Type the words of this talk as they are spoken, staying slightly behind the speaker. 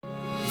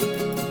Welcome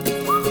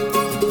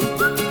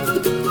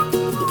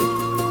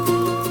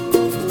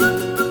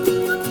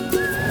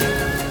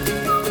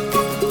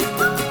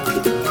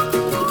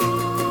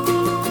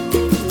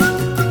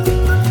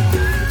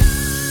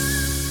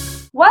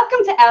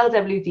to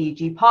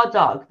LWDG Pod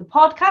Dog, the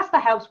podcast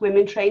that helps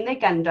women train their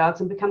gun dogs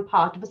and become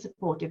part of a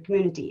supportive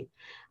community.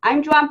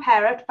 I'm Joanne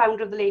Perrott,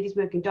 founder of the Ladies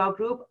Working Dog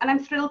Group, and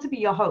I'm thrilled to be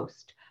your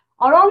host.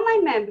 Our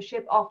online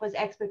membership offers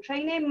expert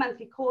training,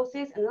 monthly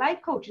courses, and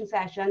live coaching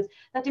sessions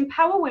that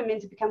empower women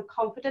to become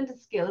confident and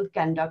skilled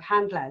gun dog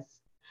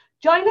handlers.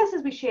 Join us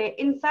as we share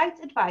insights,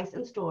 advice,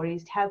 and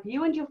stories to help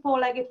you and your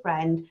four-legged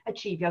friend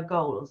achieve your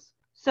goals.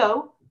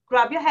 So,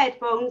 grab your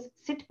headphones,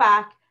 sit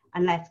back,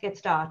 and let's get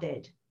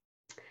started.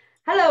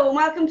 Hello and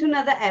welcome to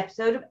another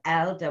episode of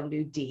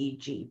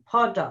LWDG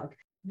Pod Dog.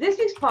 This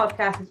week's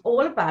podcast is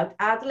all about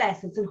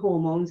adolescence and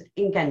hormones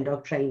in gun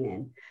dog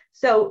training.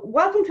 So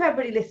welcome to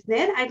everybody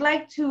listening. I'd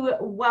like to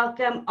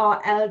welcome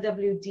our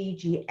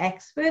LWDG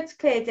experts,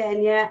 Claire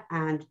Denyer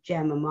and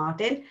Gemma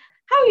Martin.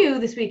 How are you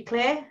this week,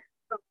 Claire?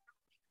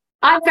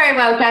 I'm very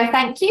well, Jo.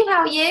 Thank you. How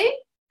are you?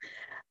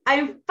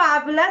 I'm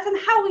fabulous. And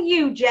how are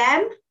you,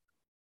 Gem?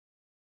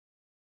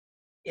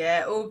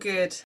 Yeah, all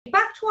good.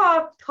 Back to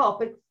our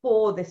topic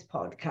for this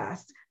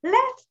podcast.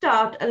 Let's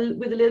start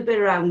with a little bit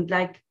around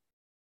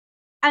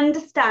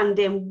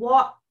understanding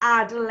what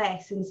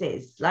adolescence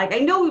is. I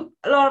know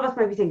a lot of us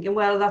might be thinking,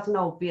 well, that's an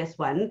obvious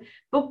one,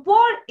 but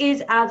what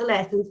is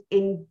adolescence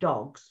in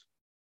dogs?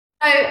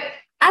 So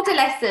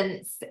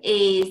adolescence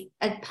is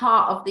a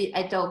part of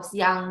a dog's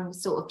young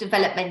sort of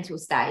developmental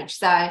stage.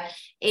 So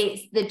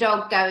it's the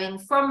dog going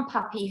from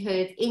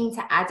puppyhood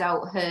into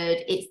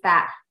adulthood. It's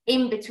that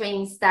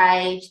in-between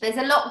stage. There's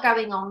a lot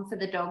going on for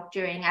the dog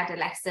during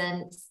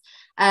adolescence,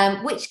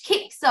 which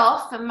kicks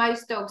off for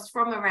most dogs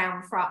from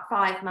around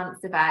 5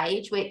 months of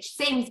age, which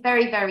seems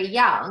very, very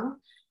young.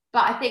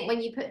 But I think when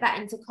you put that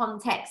into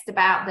context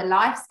about the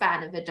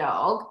lifespan of a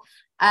dog,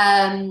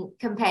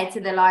 compared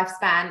to the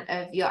lifespan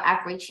of your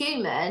average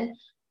human,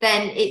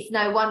 then it's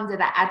no wonder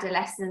that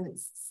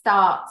adolescence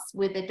starts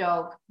with a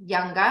dog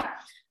younger.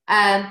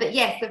 But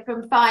yes, so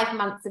from 5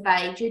 months of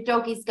age, your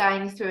dog is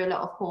going through a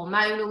lot of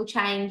hormonal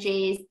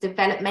changes,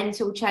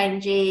 developmental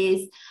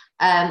changes.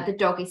 The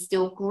dog is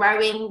still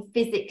growing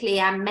physically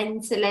and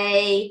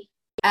mentally.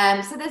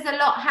 So there's a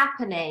lot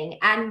happening,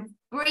 and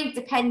breed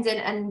dependent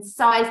and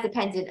size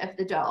dependent of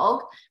the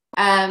dog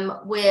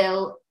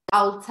will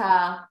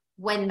alter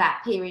when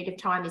that period of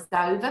time is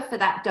over for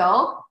that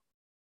dog.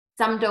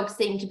 Some dogs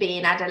seem to be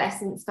in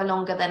adolescence for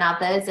longer than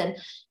others. And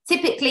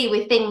typically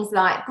with things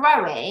like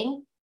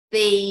growing,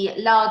 the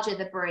larger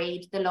the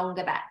breed, the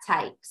longer that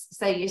takes.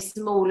 So your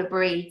smaller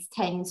breeds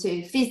tend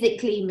to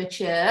physically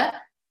mature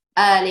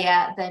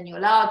earlier than your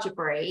larger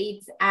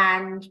breeds.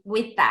 And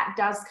with that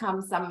does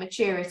come some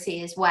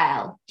maturity as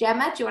well.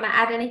 Gemma, do you want to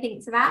add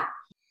anything to that?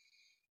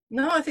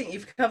 No, I think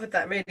you've covered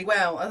that really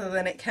well, other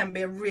than it can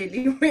be a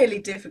really, really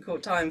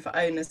difficult time for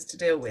owners to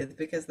deal with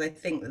because they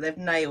think that they've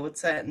nailed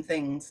certain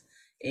things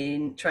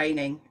in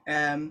training.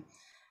 And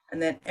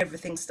then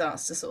everything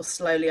starts to sort of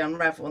slowly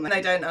unravel and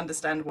they don't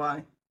understand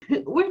why.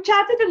 We've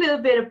chatted a little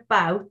bit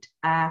about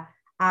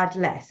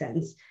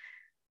adolescence.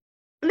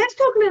 Let's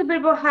talk a little bit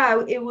about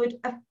how it would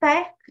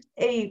affect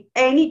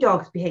any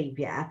dog's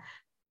behaviour,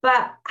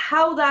 but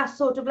how that's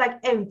sort of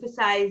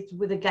emphasised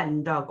with a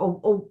gun dog,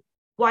 or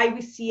why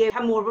we see it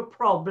have more of a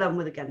problem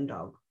with a gun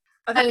dog.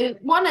 So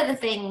one of the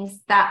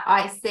things that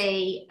I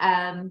see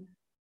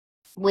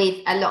with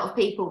a lot of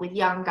people with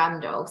young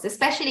gun dogs,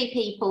 especially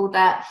people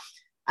that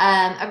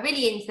are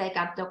really into their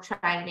gun dog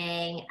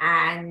training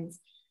and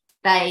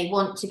they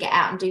want to get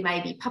out and do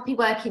maybe puppy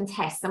working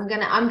tests. I'm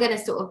gonna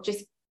sort of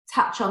just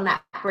touch on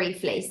that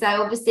briefly. So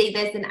obviously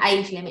there's an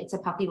age limit to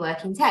puppy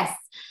working tests.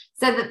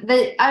 So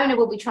the owner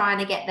will be trying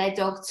to get their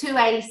dog to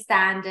a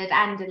standard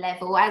and a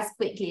level as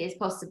quickly as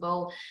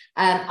possible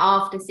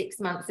after 6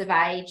 months of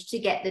age to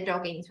get the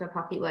dog into a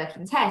puppy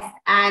working test.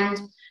 And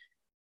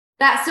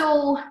that's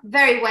all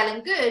very well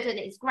and good, and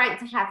it's great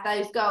to have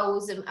those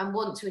goals and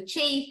want to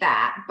achieve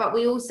that. But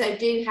we also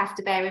do have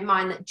to bear in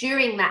mind that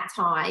during that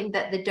time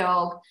that the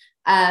dog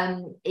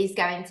is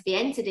going to be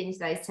entered into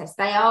those tests,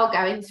 they are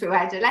going through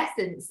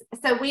adolescence.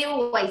 So we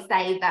always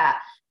say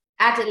that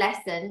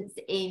adolescence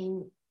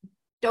in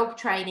dog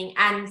training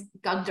and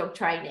gun dog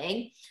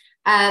training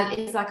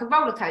is like a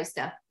roller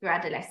coaster through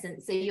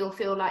adolescence. So you'll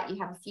feel like you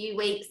have a few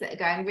weeks that are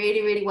going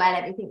really, really well,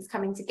 everything's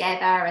coming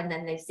together, and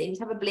then they seem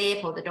to have a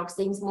blip, or the dog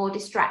seems more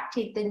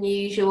distracted than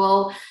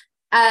usual.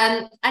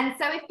 And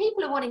so if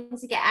people are wanting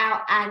to get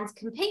out and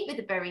compete with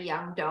a very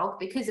young dog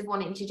because of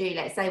wanting to do,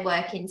 let's say,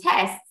 working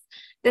tests,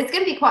 there's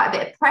going to be quite a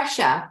bit of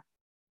pressure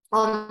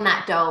on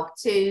that dog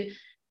to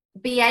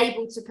be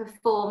able to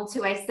perform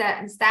to a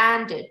certain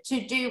standard,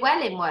 to do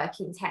well in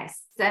working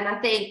tests. And I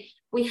think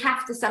we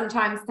have to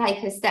sometimes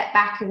take a step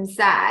back and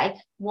say,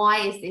 why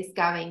is this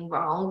going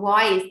wrong?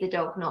 Why is the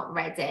dog not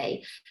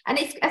ready? And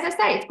it's, as I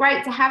say, it's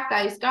great to have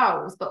those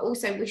goals, but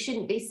also we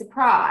shouldn't be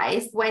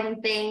surprised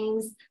when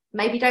things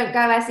maybe don't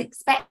go as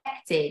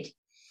expected.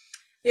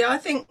 Yeah, I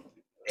think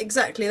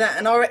Exactly that.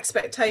 And our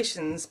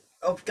expectations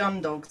of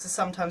gun dogs are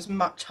sometimes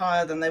much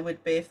higher than they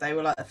would be if they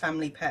were like a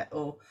family pet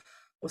or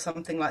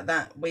something like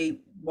that. We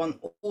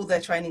want all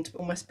their training to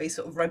almost be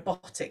sort of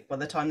robotic by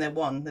the time they're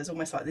one. There's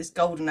almost like this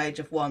golden age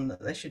of one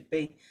that they should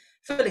be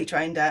fully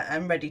trained at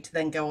and ready to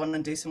then go on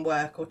and do some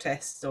work or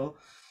tests or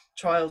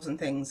trials and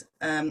things.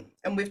 And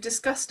we've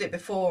discussed it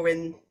before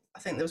in, I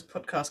think there was a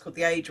podcast called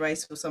The Age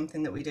Race or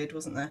something that we did,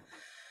 wasn't there?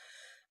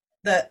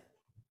 That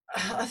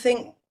I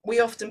think we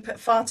often put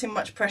far too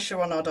much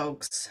pressure on our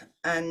dogs,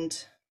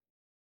 and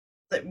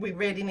that we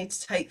really need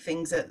to take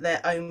things at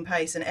their own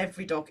pace, and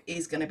every dog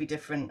is going to be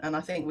different. And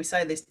I think we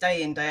say this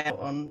day in, day out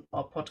on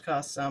our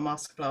podcasts, our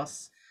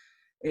masterclass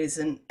is,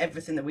 and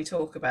everything that we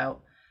talk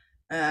about.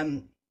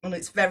 And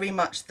it's very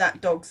much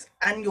that dog's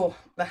and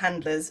the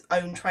handler's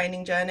own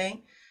training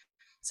journey.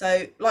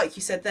 So like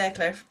you said there,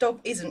 Claire, if a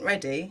dog isn't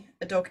ready,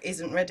 a dog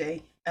isn't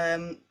ready.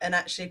 And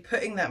actually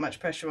putting that much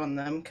pressure on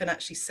them can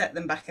actually set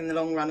them back in the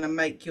long run and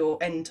make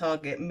your end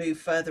target move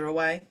further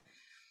away.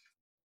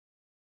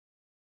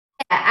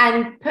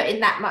 And putting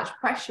that much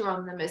pressure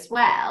on them as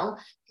well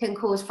can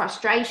cause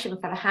frustration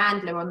for the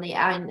handler and the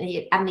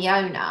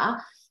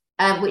owner,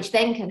 which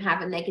then can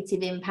have a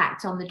negative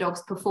impact on the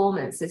dog's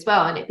performance as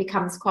well. And it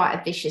becomes quite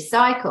a vicious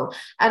cycle.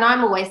 And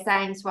I'm always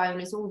saying to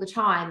owners all the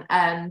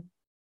time,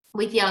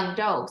 with young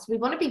dogs, we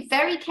want to be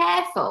very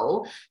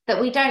careful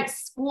that we don't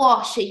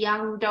squash a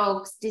young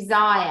dog's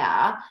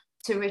desire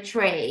to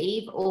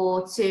retrieve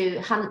or to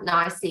hunt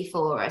nicely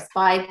for us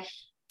by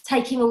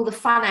taking all the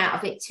fun out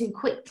of it too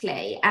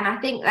quickly. And I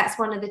think that's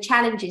one of the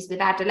challenges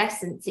with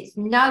adolescence. It's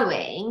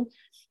knowing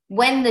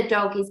when the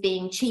dog is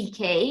being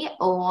cheeky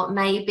or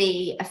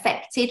maybe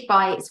affected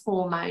by its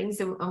hormones,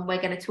 and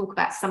we're going to talk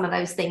about some of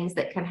those things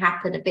that can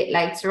happen a bit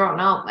later on,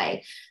 aren't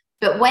we?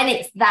 But when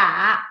it's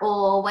that,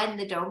 or when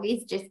the dog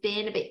is just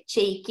being a bit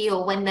cheeky,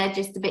 or when they're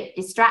just a bit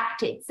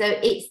distracted. So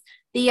it's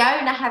the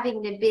owner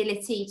having the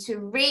ability to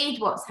read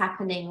what's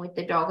happening with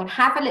the dog and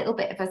have a little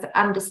bit of an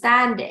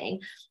understanding,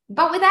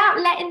 but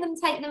without letting them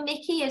take the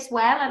mickey as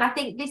well. And I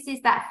think this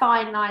is that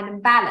fine line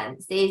and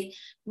balance, is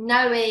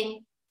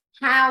knowing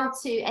how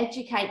to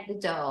educate the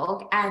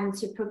dog and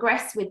to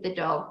progress with the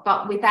dog,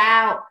 but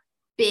without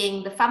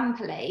being the fun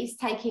police,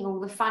 taking all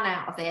the fun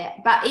out of it,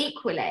 but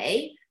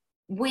equally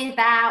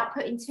without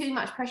putting too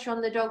much pressure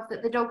on the dog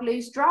that the dog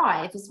lose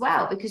drive as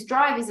well, because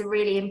drive is a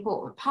really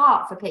important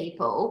part for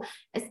people,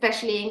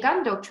 especially in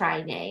gun dog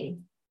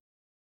training.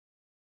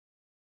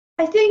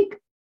 I think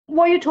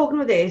what you're talking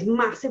about there is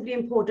massively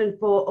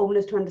important for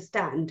owners to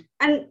understand.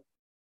 And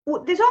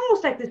there's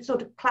almost like this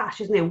sort of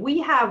clash, isn't there? We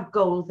have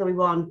goals that we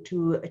want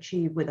to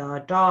achieve with our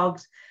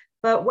dogs,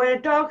 but when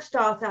a dog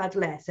starts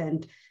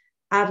adolescence,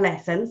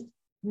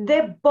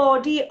 their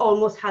body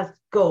almost has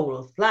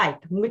goals,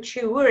 like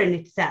maturing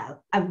itself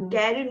and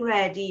getting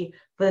ready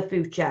for the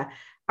future.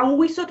 And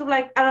we sort of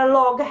like are a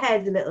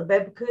loggerheads a little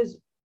bit, because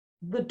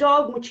the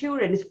dog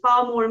maturing is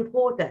far more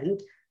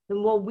important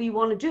than what we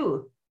want to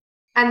do.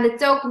 And the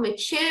dog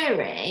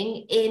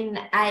maturing in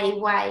a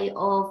way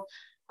of,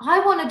 I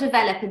want to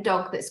develop a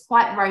dog that's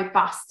quite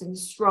robust and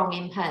strong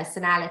in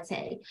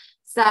personality.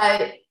 So,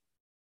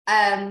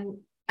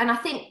 and I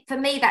think for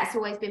me, that's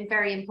always been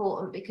very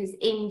important, because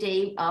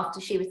Indy, after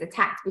she was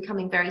attacked,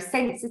 becoming very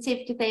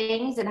sensitive to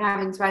things and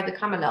having to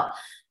overcome a lot.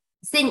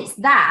 Since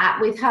that,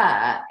 with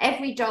her,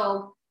 every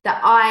dog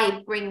that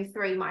I bring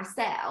through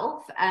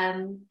myself,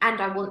 and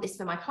I want this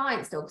for my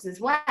clients' dogs as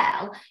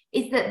well,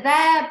 is that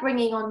they're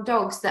bringing on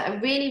dogs that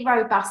are really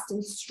robust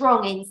and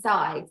strong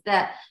inside,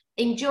 that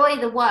enjoy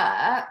the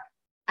work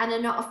and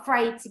are not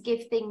afraid to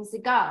give things a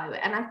go.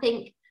 And I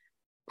think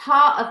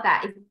part of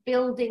that is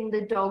building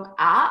the dog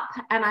up.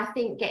 And I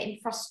think getting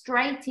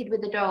frustrated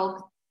with the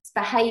dog's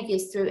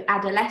behaviors through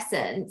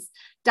adolescence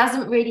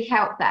doesn't really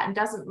help that, and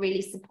doesn't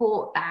really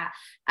support that,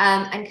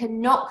 and can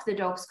knock the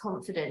dog's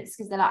confidence,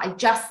 because they're like, I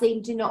just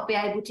seem to not be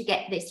able to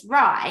get this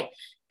right.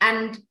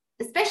 And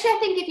especially, I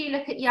think if you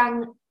look at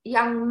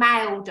young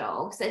male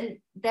dogs, and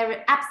there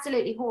are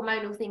absolutely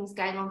hormonal things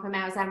going on for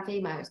males and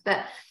females,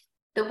 but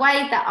the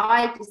way that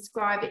I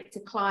describe it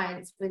to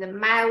clients with a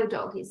male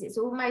dog is it's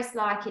almost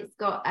like it's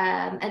got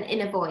an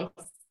inner voice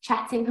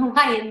chatting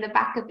away in the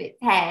back of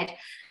its head.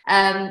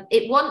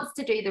 It wants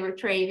to do the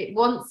retrieve, it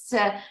wants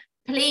to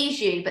please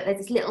you, but there's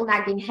this little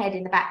nagging head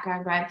in the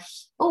background going,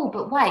 oh,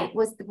 but wait,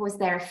 was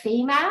there a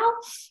female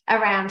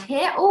around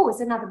here? Oh, is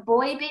another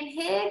boy been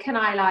here? Can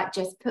I like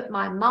just put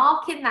my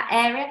mark in that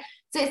area?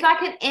 So it's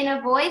like an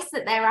inner voice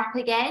that they're up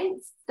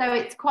against. So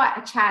it's quite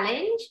a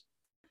challenge.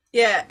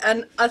 Yeah,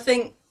 and I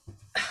think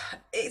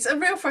it's a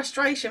real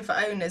frustration for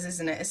owners,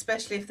 isn't it?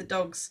 Especially if the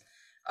dogs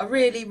are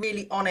really,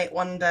 really on it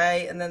one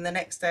day, and then the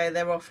next day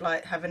they're off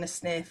like having a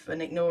sniff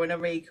and ignoring a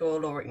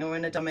recall or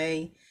ignoring a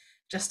dummy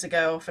just to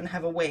go off and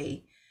have a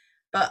wee.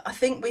 But I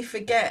think we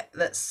forget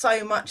that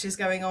so much is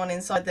going on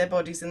inside their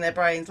bodies and their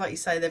brains. Like you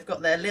say, they've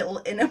got their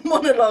little inner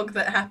monologue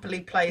that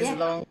happily plays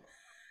along.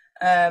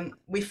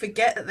 We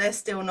forget that they're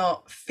still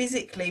not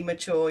physically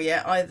mature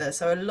yet either.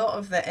 So a lot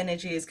of their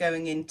energy is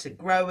going into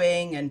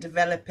growing and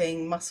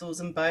developing muscles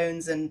and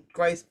bones and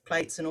growth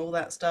plates and all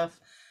that stuff.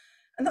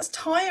 And that's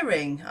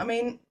tiring. I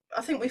mean,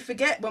 I think we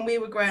forget when we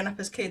were growing up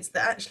as kids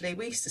that actually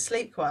we used to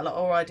sleep quite a lot,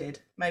 or I did.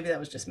 Maybe that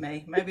was just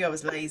me. Maybe I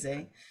was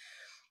lazy.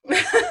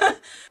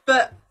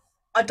 But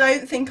I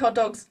don't think our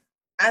dogs,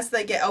 as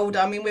they get older,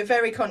 I mean, we're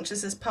very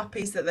conscious as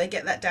puppies that they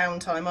get that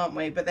downtime, aren't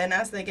we? But then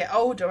as they get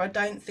older, I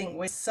don't think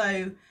we're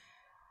so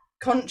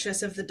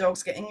conscious of the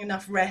dogs getting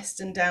enough rest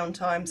and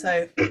downtime.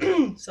 So,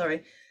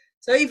 sorry.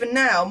 So even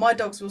now, my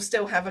dogs will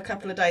still have a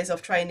couple of days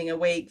off training a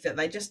week that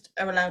they just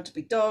are allowed to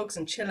be dogs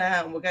and chill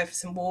out, and we'll go for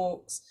some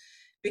walks,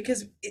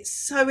 because it's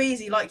so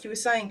easy, like you were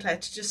saying, Claire,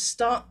 to just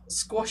start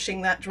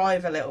squashing that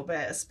drive a little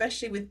bit,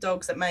 especially with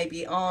dogs that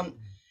maybe aren't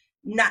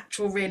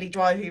natural, really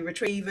drivey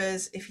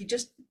retrievers. If you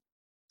just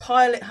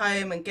pile it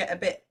home and get a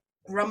bit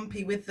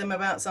grumpy with them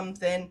about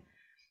something,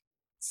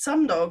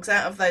 some dogs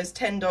out of those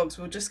 10 dogs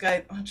will just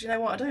go, oh, do you know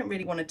what, I don't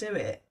really want to do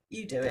it,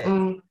 you do it.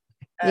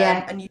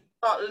 And you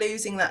start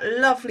losing that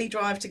lovely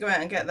drive to go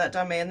out and get that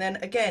dummy, and then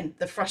again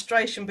the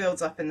frustration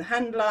builds up in the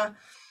handler,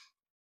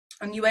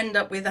 and you end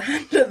up with a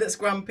handler that's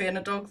grumpy and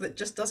a dog that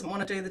just doesn't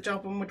want to do the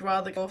job and would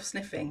rather go off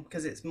sniffing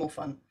because it's more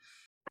fun.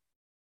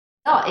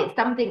 It's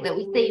something that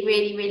we see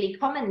really, really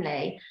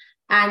commonly.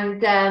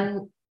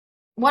 And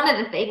one of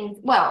the things,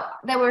 well,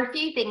 there were a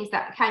few things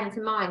that came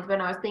to mind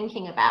when I was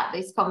thinking about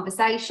this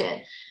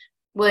conversation,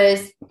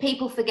 was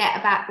people forget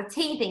about the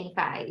teething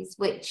phase,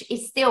 which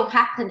is still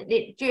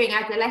happening during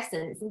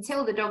adolescence.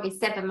 Until the dog is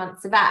 7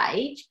 months of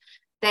age,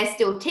 they're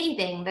still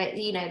teething, that,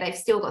 you know, they've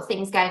still got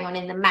things going on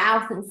in the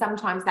mouth, and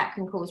sometimes that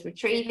can cause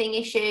retrieving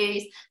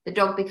issues. The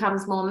dog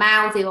becomes more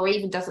mouthy or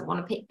even doesn't want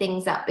to pick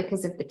things up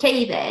because of the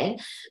teething.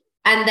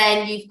 And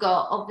then you've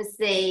got,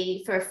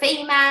 obviously, for a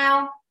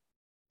female,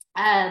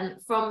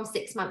 from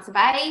 6 months of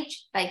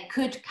age, they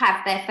could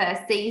have their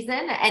first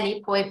season at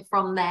any point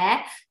from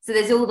there. So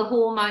there's all the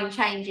hormone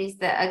changes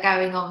that are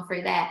going on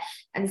through there.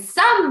 And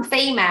some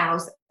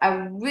females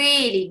are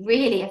really,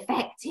 really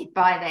affected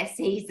by their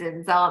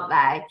seasons, aren't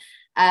they?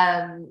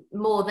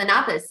 More than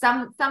others.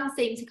 Some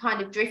seem to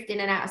kind of drift in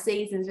and out of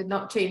seasons with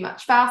not too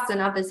much fuss, and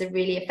others are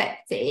really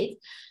affected.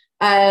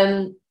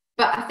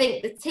 But I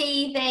think the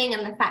teething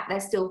and the fact they're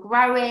still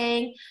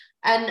growing,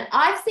 and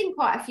I've seen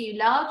quite a few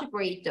larger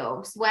breed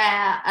dogs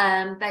where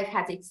they've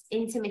had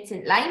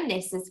intermittent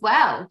lameness as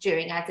well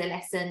during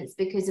adolescence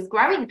because of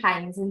growing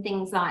pains and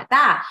things like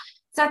that.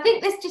 So I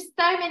think there's just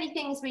so many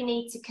things we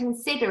need to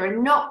consider,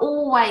 and not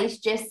always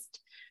just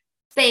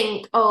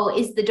think, oh,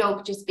 is the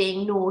dog just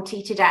being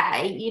naughty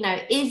today? You know,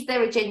 is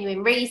there a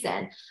genuine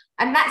reason?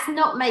 And that's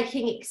not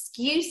making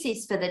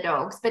excuses for the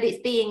dogs, but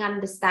it's being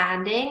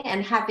understanding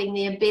and having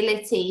the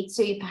ability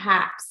to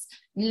perhaps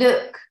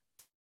look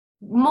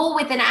more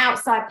with an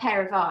outside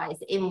pair of eyes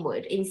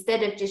inward,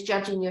 instead of just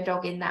judging your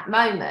dog in that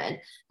moment,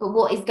 but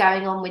what is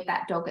going on with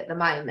that dog at the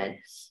moment.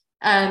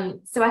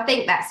 So I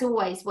think that's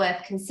always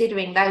worth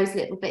considering, those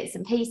little bits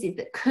and pieces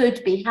that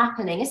could be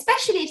happening,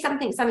 especially if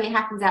something suddenly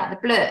happens out of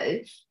the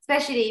blue,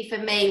 especially for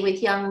me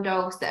with young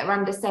dogs that are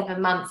under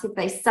 7 months. If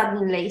they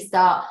suddenly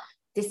start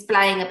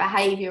displaying a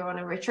behavior on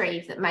a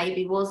retrieve that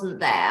maybe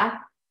wasn't there,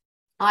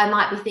 I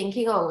might be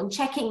thinking, oh, and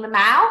checking the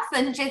mouth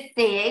and just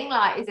seeing,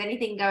 like, is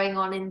anything going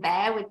on in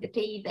there with the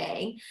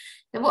teething?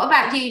 And what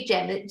about you,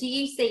 Jem? Do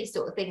you see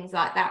sort of things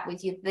like that with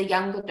the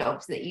younger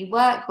dogs that you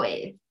work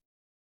with?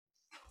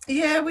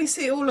 Yeah, we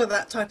see all of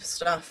that type of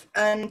stuff.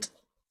 And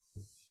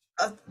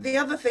the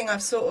other thing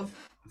I've sort of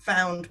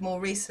found more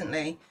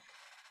recently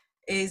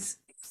is,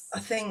 I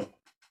think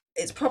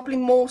it's probably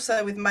more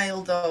so with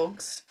male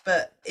dogs,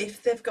 but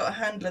if they've got a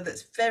handler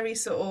that's very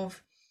sort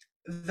of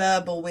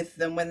verbal with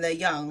them when they're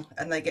young,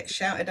 and they get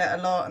shouted at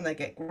a lot and they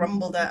get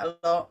grumbled at a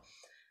lot,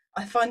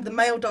 I find the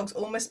male dogs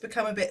almost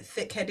become a bit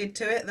thick-headed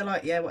to it. They're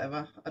like, yeah,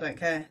 whatever, I don't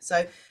care.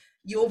 So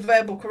your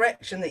verbal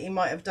correction that you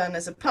might have done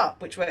as a pup,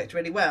 which worked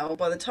really well,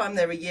 by the time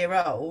they're a year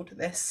old,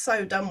 they're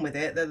so done with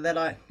it that they're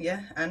like,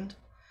 yeah, and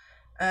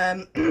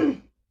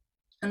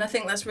and I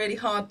think that's really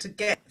hard to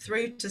get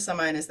through to some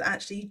owners, that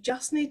actually you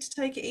just need to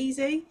take it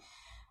easy.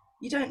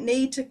 You don't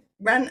need to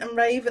rant and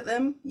rave at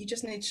them. You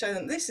just need to show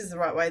them this is the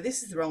right way,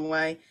 this is the wrong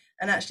way,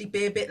 and actually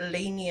be a bit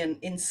lenient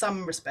in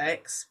some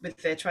respects with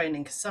their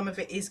training, because some of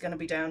it is going to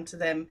be down to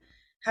them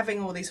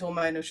having all these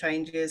hormonal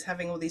changes,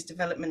 having all these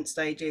development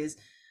stages.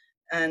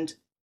 And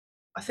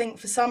I think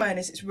for some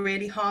owners, it's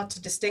really hard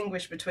to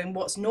distinguish between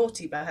what's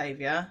naughty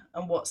behavior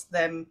and what's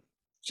them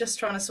just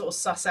trying to sort of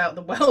suss out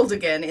the world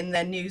again in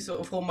their new sort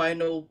of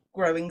hormonal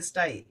growing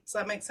state. Does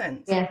that make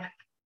sense? Yeah.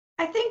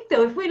 I think,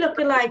 though, if we look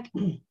at like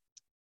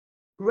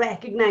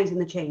recognizing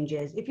the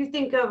changes, if you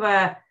think of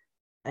a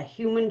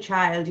human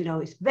child, you know,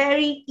 it's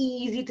very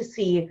easy to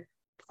see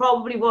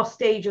probably what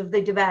stage of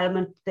the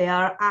development they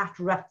are at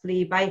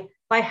roughly by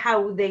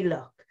how they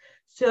look.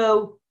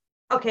 So,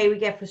 okay, we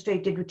get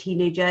frustrated with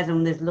teenagers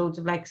and there's loads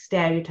of like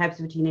stereotypes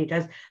of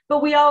teenagers,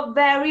 but we are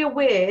very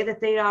aware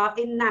that they are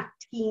in that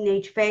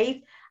teenage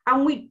phase,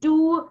 and we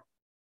do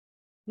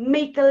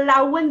make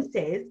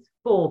allowances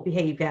for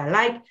behavior.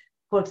 Like,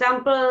 for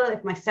example,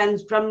 if my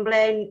son's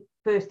grumbling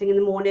first thing in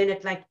the morning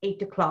at like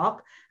 8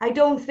 o'clock, I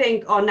don't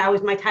think, oh, now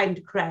is my time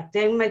to correct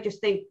him. I just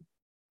think,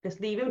 just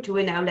leave him to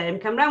it now, let him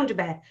come round a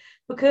bit,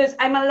 because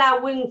I'm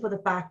allowing for the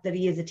fact that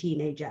he is a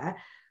teenager.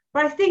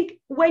 But I think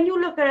when you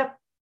look at a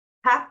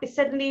pup, it's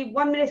suddenly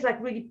 1 minute it's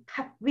like really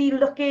puppy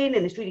looking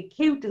and it's really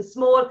cute and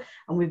small,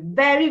 and we're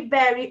very,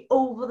 very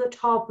over the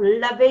top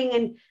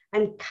loving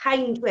and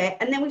kind to it,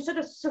 and then we sort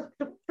of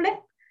flip.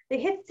 They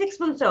hit 6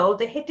 months old,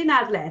 they're hitting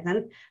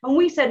adolescence, and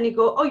we suddenly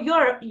go, oh,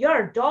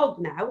 you're a dog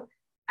now.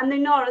 And they're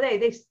not, are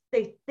they?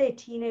 They're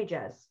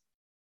teenagers.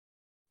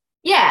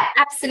 Yeah,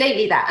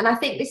 absolutely that. And I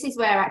think this is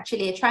where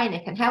actually a trainer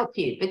can help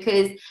you,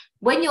 because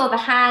when you're the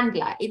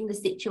handler in the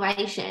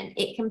situation,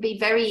 it can be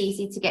very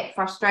easy to get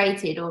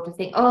frustrated or to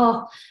think,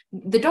 oh,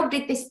 the dog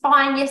did this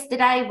fine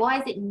yesterday, why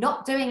is it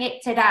not doing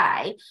it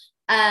today?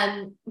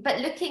 But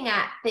looking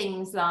at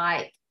things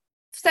like,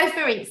 so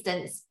for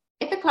instance,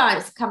 if a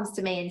client comes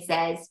to me and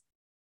says,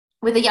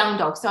 with a young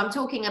dog, so I'm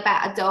talking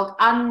about a dog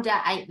under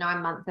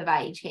 8-9 months of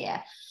age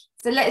here.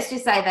 So let's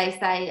just say they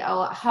say,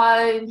 oh, at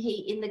home,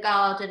 in the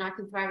garden, I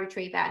can throw a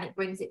retrieve out and it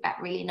brings it back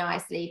really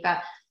nicely.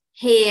 But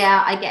here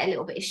I get a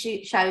little bit of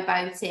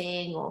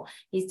showboating, or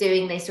he's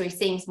doing this, or he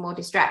seems more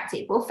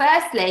distracted. Well,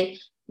 firstly,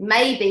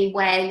 maybe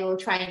where you're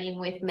training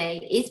with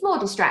me is more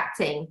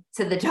distracting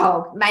to the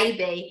dog.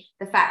 Maybe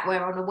the fact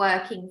we're on a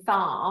working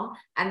farm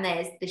and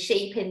there's the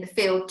sheep in the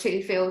field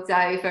 2 fields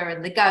over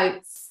and the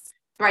goats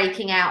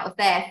breaking out of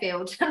their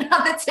field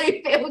another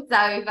 2 fields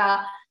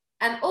over.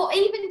 Or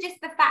even just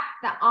the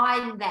fact that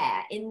I'm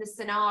there in the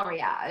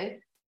scenario,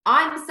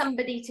 I'm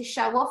somebody to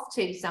show off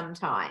to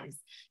sometimes.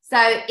 So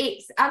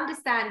it's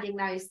understanding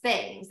those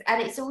things.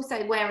 And it's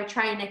also where a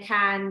trainer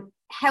can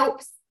help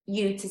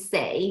you to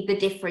see the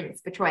difference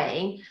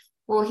between,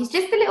 well, he's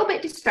just a little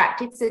bit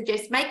distracted, so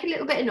just make a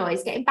little bit of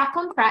noise, get him back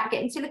on track,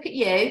 get him to look at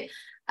you.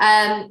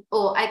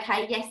 Or,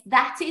 okay, yes,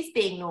 that is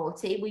being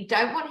naughty. We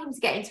don't want him to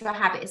get into a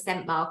habit of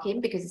scent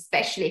marking, because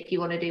especially if you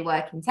want to do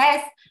working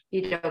tests,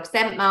 your dog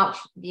scent marks,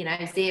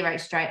 0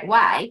 straight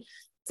away.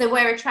 So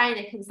where a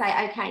trainer can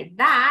say, okay,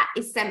 that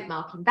is scent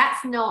marking.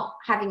 That's not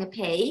having a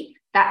pee,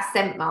 that's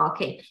scent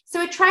marking.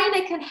 So a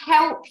trainer can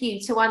help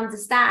you to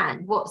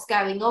understand what's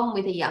going on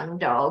with a young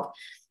dog,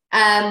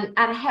 and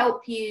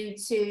help you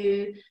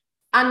to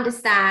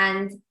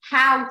understand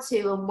how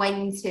to and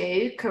when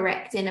to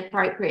correct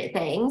inappropriate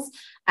things,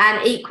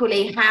 and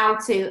equally how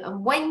to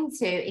and when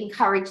to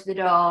encourage the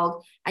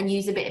dog and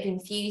use a bit of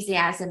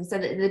enthusiasm so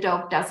that the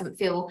dog doesn't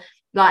feel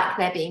like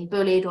they're being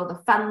bullied or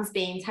the fun's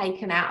being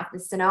taken out of the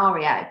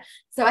scenario.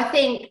 So I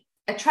think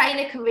a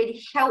trainer can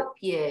really help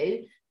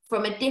you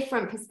from a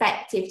different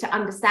perspective to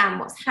understand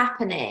what's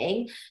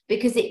happening,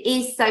 because it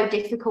is so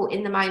difficult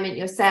in the moment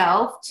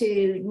yourself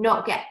to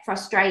not get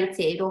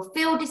frustrated or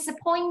feel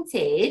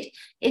disappointed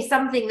if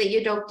something that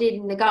your dog did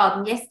in the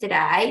garden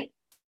yesterday,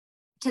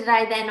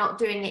 today they're not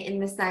doing it in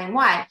the same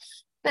way.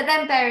 But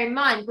then bear in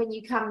mind, when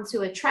you come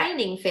to a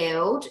training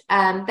field,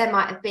 there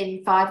might have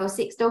been 5 or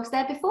 6 dogs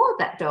there before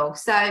that dog.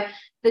 So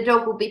the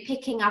dog will be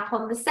picking up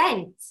on the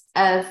scent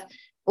of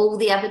all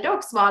the other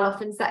dogs. While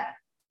often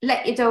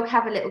let your dog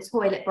have a little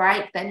toilet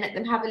break, then let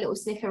them have a little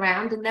sniff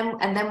around, and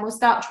then we'll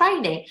start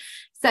training.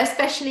 So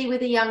especially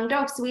with a young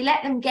dog, so we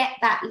let them get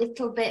that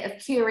little bit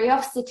of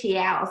curiosity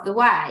out of the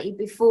way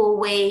before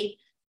we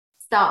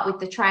start with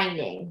the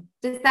training.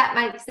 Does that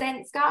make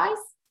sense, guys?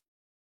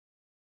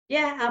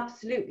 Yeah,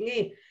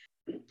 absolutely.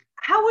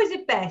 How is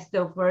it best,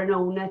 though, for an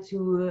owner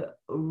to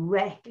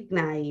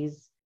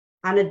recognise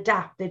and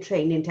adapt their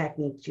training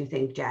techniques, do you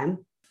think,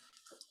 Jem?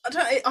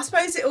 I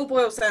suppose it all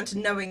boils down to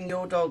knowing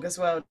your dog as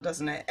well,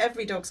 doesn't it?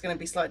 Every dog's going to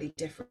be slightly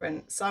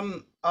different.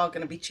 Some are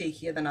going to be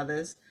cheekier than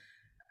others.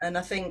 And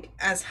I think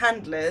as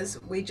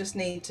handlers, we just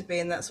need to be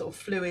in that sort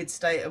of fluid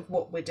state of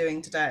what we're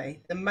doing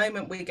today. The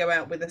moment we go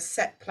out with a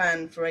set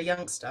plan for a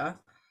youngster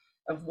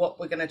of what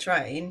we're going to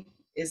train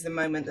is the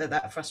moment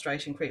that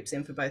frustration creeps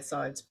in for both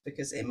sides,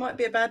 because it might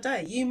be a bad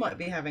day. You might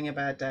be having a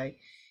bad day.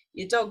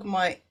 Your dog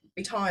might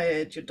be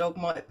tired. Your dog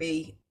might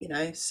be,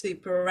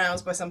 super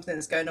aroused by something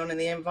that's going on in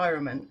the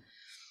environment.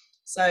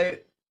 So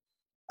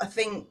I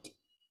think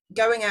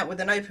going out with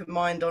an open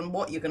mind on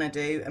what you're going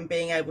to do and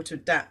being able to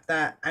adapt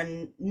that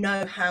and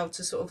know how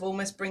to sort of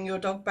almost bring your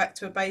dog back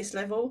to a base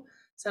level.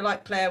 So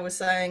like Claire was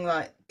saying,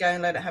 like, go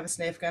and let it have a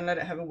sniff, go and let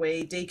it have a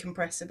wee,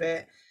 decompress a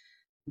bit,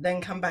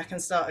 then come back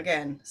and start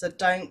again. So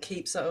don't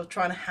keep sort of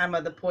trying to hammer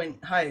the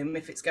point home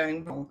if it's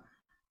going wrong.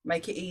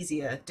 Make it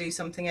easier, do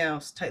something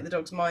else, take the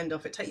dog's mind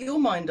off it, take your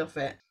mind off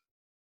it.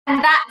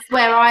 And that's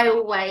where I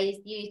always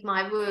use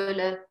my rule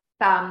of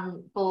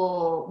thumb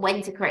for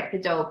when to correct the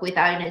dog with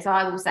owners.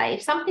 I will say,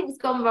 if something's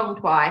gone wrong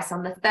twice,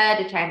 on the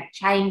third attempt,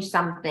 change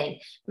something,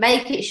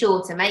 make it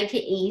shorter, make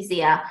it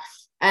easier.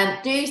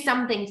 Do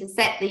something to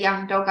set the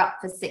young dog up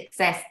for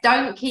success.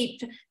 Don't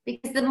keep,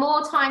 because the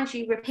more times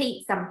you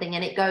repeat something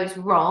and it goes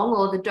wrong,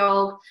 or the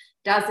dog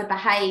does a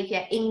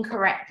behavior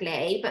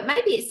incorrectly, but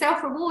maybe it's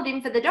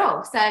self-rewarding for the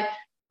dog. So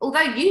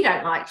although you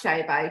don't like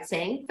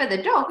showboating, for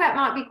the dog, that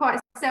might be quite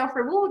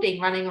self-rewarding,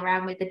 running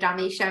around with the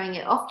dummy, showing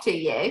it off to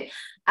you.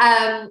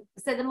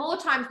 So the more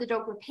times the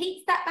dog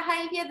repeats that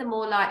behavior, the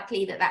more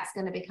likely that that's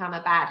going to become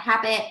a bad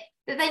habit.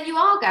 that then you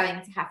are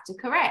going to have to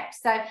correct.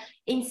 So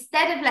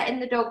instead of letting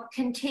the dog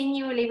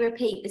continually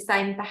repeat the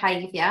same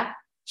behavior,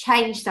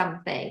 change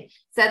something.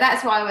 So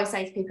that's why I always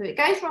say to people, if it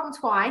goes wrong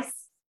twice,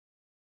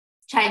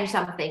 change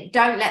something.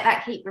 Don't let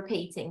that keep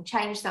repeating.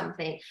 Change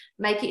something.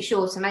 Make it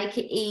shorter, make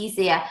it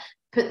easier.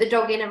 Put the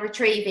dog in a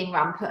retrieving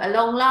run, put a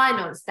long line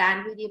on,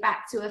 stand with your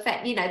back to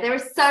effect. You know, there are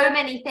so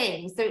many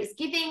things. So it's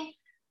giving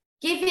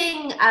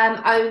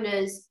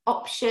owners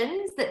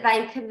options that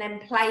they can then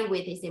play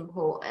with is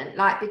important.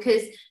 Like,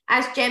 because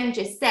as Jem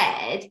just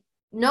said,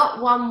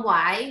 not one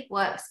way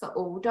works for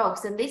all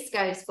dogs. And this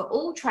goes for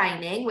all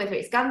training, whether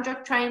it's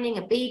Gundog training,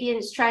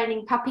 obedience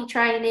training, puppy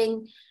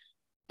training,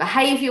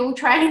 behavioral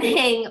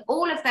training,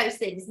 all of those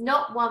things.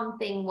 Not one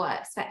thing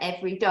works for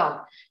every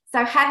dog.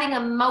 So having a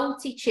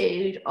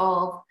multitude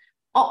of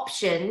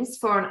options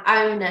for an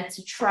owner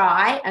to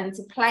try and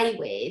to play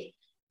with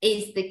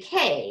is the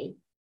key.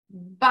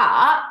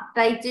 But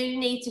they do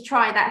need to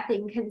try that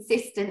thing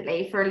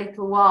consistently for a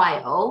little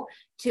while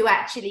to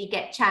actually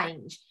get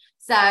change.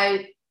 So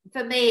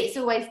for me, it's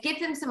always give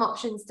them some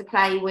options to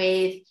play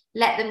with,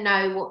 let them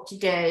know what to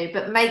do,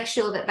 but make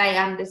sure that they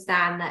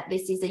understand that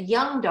this is a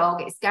young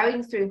dog. It's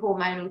going through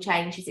hormonal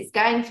changes. It's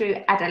going through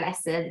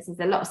adolescence. There's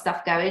a lot of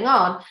stuff going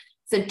on.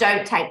 So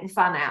don't take the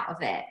fun out of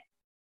it.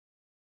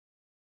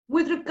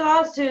 With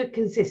regards to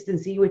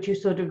consistency, which you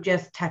sort of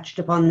just touched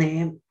upon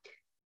there,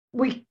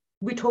 we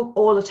talk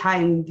all the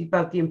time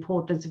about the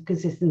importance of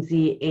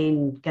consistency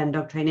in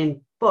Gundog training,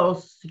 full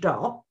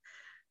stop.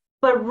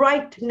 But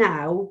right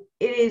now,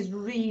 it is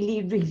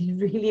really, really,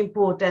 really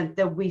important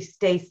that we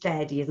stay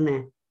steady, isn't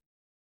it?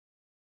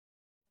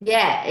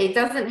 Yeah, it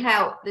doesn't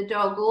help the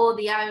dog or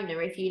the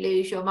owner if you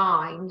lose your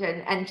mind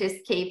and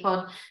just keep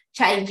on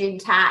changing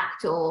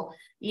tact, or,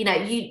 you know,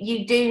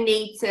 you do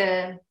need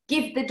to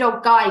give the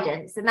dog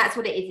guidance, and that's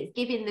what it is. It's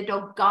giving the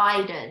dog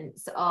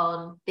guidance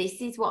on,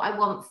 this is what I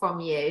want from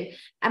you,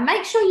 and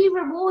make sure you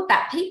reward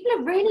that. People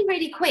are really,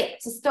 really quick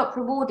to stop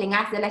rewarding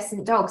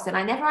adolescent dogs, and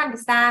I never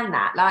understand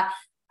that. Like,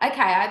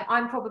 okay,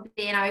 I'm probably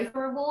an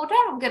over rewarder.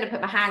 I'm going to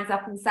put my hands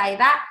up and say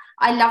that.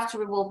 I love to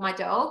reward my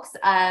dogs.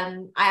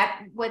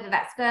 Whether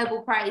that's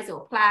verbal praise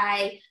or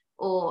play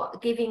or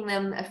giving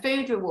them a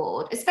food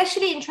reward,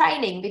 especially in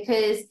training,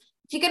 because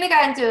if you're going to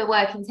go and do a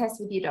working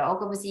test with your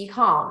dog, obviously you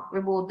can't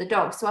reward the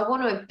dog. So I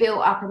want to have built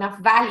up enough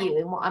value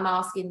in what I'm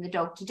asking the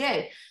dog to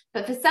do.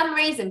 But for some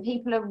reason,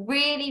 people are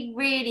really,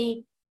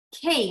 really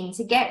keen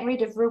to get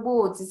rid of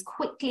rewards as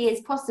quickly as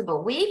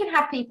possible. We even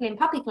have people in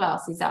puppy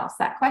classes ask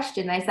that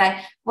question. They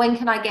say, when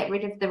can I get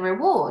rid of the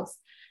rewards?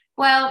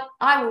 Well,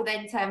 I will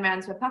then turn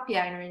around to a puppy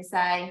owner and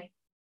say,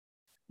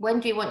 when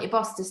do you want your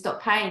boss to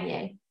stop paying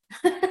you?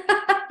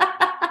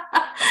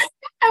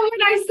 And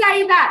when I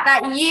say that,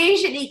 that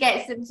usually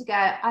gets them to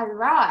go, oh,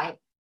 right.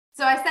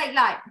 So I say,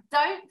 like,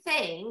 don't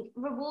think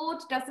reward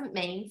doesn't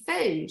mean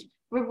food.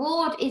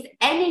 Reward is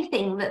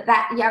anything that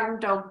that young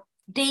dog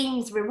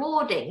deems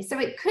rewarding. So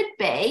it could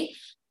be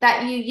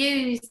that you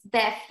use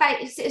their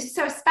face.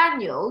 So a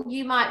spaniel,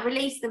 you might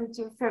release them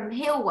from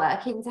hill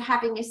work into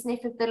having a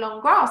sniff of the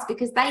long grass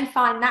because they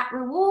find that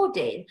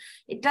rewarding.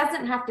 It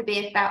doesn't have to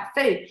be about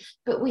food,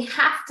 but we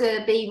have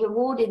to be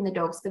rewarding the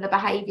dogs for the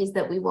behaviours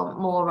that we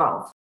want more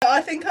of. I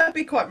think I'd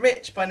be quite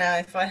rich by now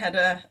if I had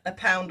a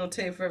pound or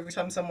two for every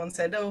time someone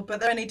said, oh, but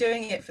they're only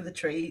doing it for the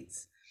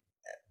treats.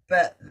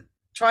 But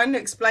trying to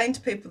explain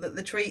to people that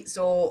the treats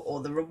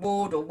or the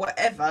reward or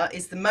whatever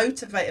is the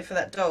motivator for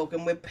that dog,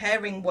 and we're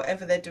pairing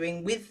whatever they're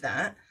doing with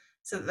that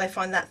so that they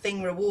find that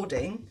thing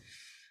rewarding,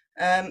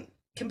 can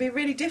be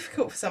really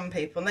difficult for some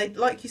people. And they,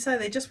 like you say,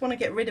 they just want to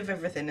get rid of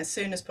everything as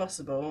soon as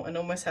possible and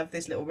almost have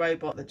this little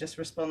robot that just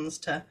responds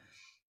to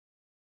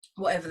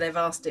whatever they've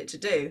asked it to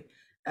do.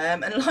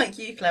 And like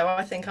you, Claire,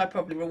 I think I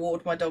probably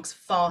reward my dogs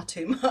far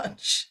too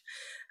much,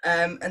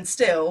 and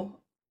still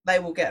they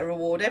will get a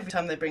reward every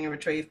time they bring a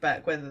retrieve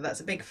back, whether that's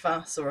a big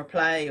fuss or a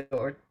play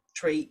or a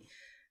treat,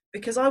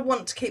 because I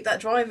want to keep that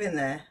drive in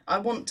there. I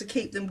want to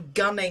keep them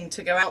gunning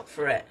to go out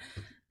for it.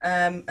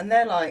 And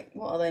they're like,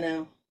 what are they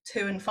now?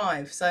 2 and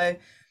 5. So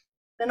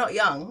they're not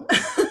young.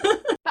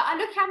 But I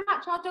look how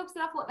much our dogs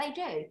love what they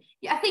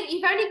do. I think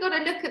you've only got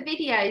to look at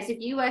videos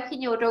of you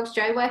working your dogs,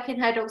 Jo working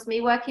her dogs,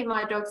 me working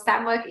my dogs,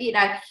 Sam working, you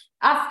know,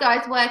 us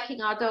guys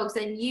working our dogs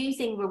and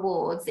using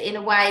rewards in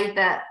a way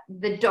that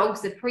the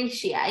dogs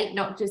appreciate,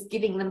 not just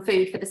giving them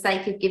food for the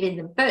sake of giving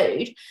them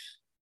food.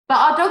 But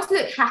our dogs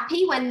look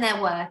happy when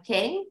they're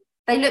working.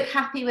 They look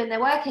happy when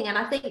they're working. And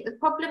I think the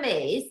problem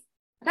is,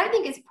 I don't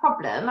think it's a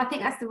problem. I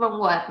think that's the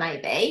wrong word,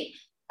 maybe.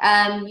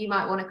 You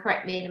might want to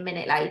correct me in a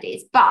minute,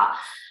 ladies. But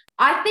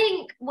I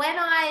think when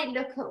I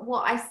look at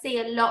what I see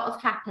a lot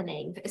of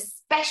happening,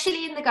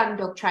 especially in the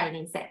Gundog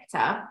training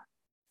sector,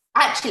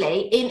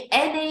 actually in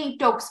any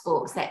dog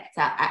sport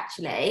sector,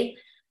 actually,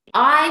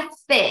 I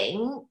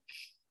think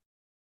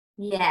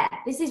Yeah,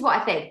 this is what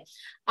I think.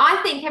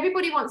 I think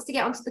everybody wants to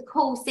get onto the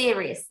cool,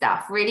 serious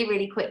stuff really,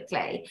 really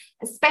quickly,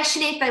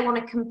 especially if they want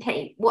to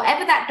compete,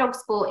 whatever that dog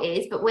sport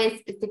is, but we're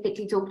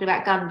specifically talking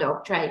about gun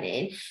dog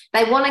training.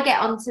 They want to get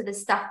onto the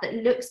stuff that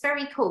looks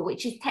very cool,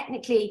 which is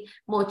technically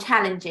more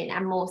challenging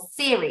and more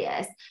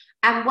serious.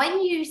 And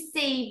when you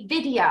see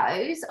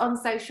videos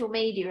on social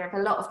media of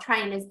a lot of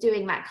trainers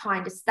doing that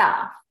kind of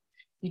stuff,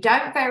 you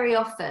don't very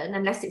often,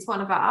 unless it's one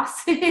of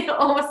us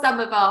or some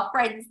of our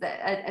friends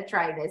that are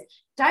trainers,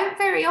 don't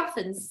very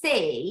often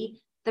see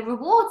the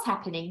rewards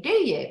happening, do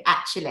you?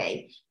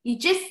 Actually, you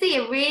just see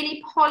a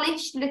really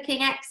polished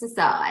looking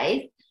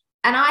exercise.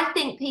 And I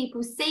think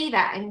people see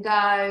that and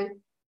go,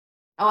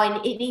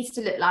 oh, it needs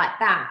to look like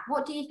that.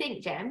 What do you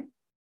think, Jem?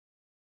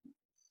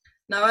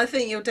 No, I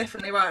think you're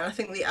definitely right. I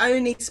think the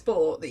only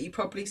sport that you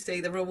probably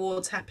see the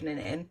rewards happening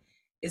in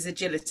is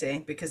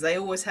agility, because they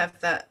always have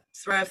that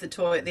throw of the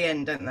toy at the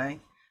end, don't they?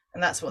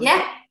 And that's what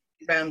Yeah.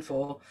 they're around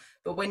for.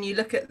 But when you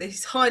look at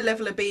this high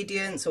level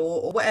obedience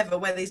or whatever,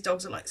 where these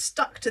dogs are like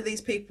stuck to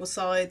these people's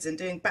sides and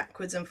doing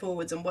backwards and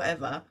forwards and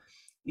whatever,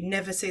 you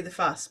never see the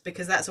fuss,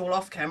 because that's all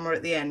off camera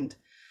at the end.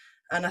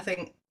 And I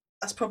think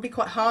that's probably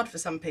quite hard for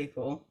some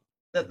people,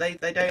 that they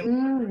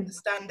don't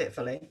understand it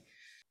fully.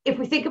 If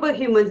we think about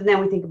humans and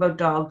then we think about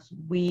dogs,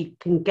 we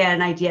can get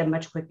an idea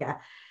much quicker.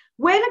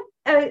 When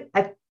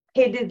a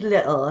kid is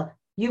little,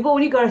 you've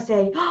only got to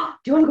say, oh,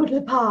 do you want to go to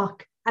the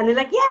park? And they're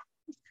like, yeah.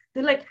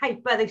 They're like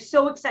hyper. They're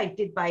so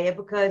excited by it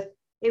because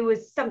it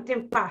was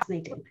something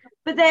fascinating.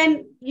 But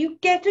then you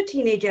get to a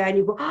teenager and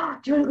you go, oh,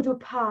 do you want to go to a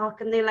park?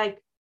 And they're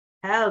like,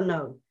 hell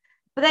no.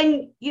 But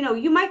then, you know,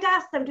 you might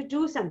ask them to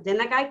do something.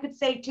 Like I could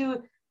say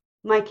to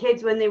my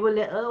kids when they were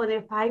little, when they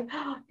were 5,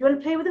 oh, do you want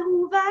to play with a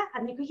Hoover?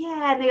 And they go,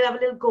 yeah. And they'll have a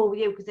little go with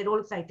you because they're all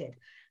excited.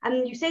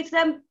 And you say to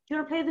them, do you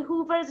want to play with the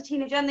Hoover as a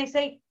teenager? And they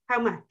say, how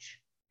much?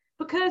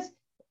 Because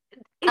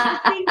it's the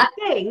same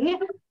thing,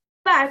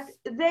 but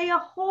their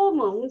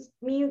hormones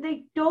mean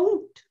they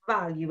don't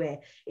value it.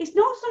 It's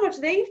not so much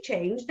they've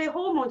changed. Their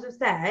hormones have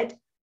said,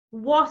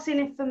 what's in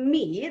it for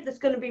me that's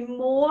going to be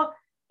more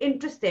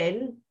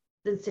interesting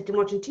than sitting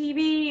watching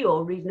TV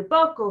or reading a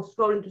book or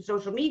scrolling through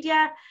social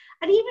media.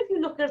 And even if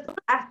you look at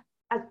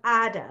as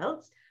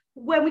adults,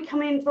 when we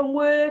come in from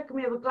work and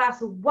we have a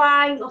glass of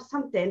wine or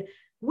something,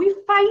 we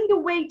find a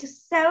way to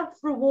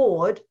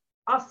self-reward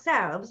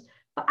ourselves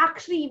for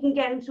actually even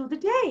getting through the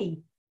day.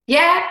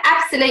 Yeah,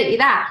 absolutely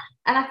that.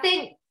 And I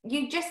think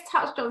you just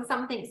touched on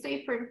something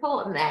super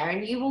important there,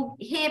 and you will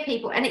hear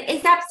people, and it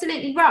is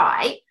absolutely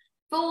right,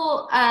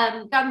 for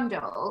gun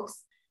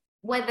dogs,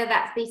 whether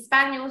that be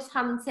spaniels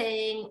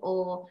hunting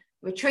or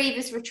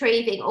retrievers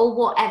retrieving or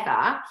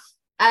whatever,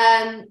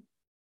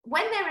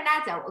 when they're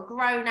an adult, a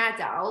grown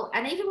adult,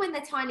 and even when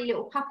they're tiny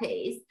little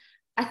puppies,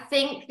 I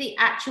think the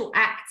actual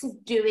act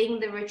of doing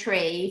the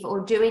retrieve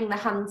or doing the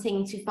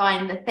hunting to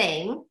find the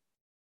thing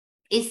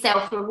is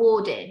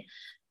self-rewarding.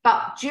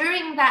 But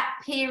during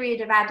that period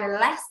of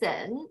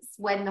adolescence,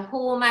 when the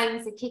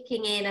hormones are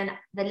kicking in and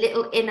the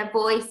little inner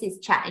voice is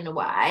chatting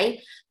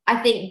away,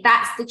 I think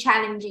that's the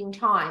challenging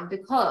time,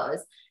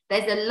 because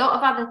there's a lot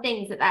of other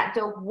things that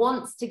dog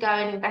wants to go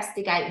and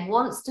investigate,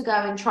 wants to go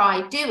and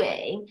try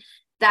doing,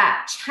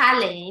 that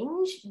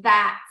challenge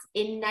that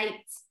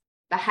innate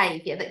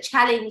behavior, that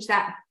challenge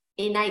that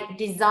innate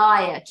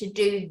desire to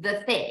do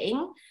the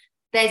thing.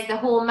 There's the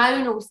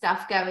hormonal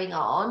stuff going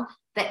on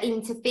that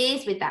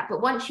interferes with that.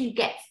 But once you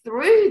get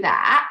through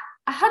that,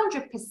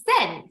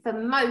 100% for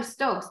most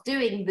dogs,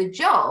 doing the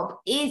job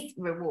is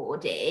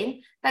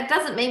rewarding. That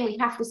doesn't mean we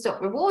have to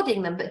stop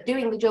rewarding them, but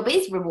doing the job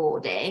is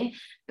rewarding.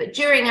 But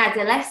during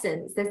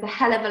adolescence, there's a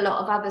hell of a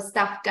lot of other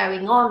stuff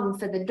going on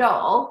for the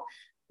dog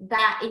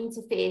that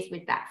interferes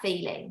with that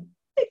feeling.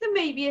 I think that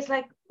maybe it's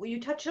like, well, you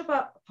touched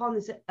upon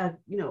this, a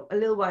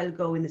little while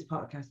ago in this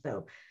podcast,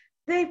 though.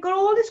 They've got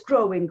all this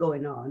growing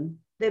going on.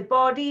 Their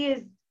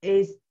body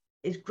is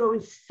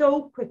growing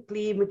so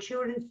quickly,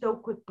 maturing so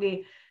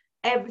quickly,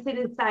 everything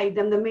inside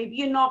them that maybe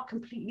you're not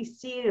completely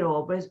seeing it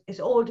all, but it's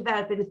all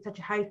developing at such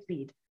a high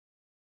speed.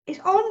 It's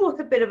almost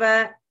a bit of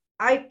a,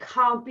 I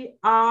can't be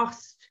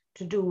asked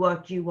to do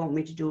what you want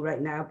me to do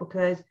right now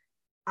because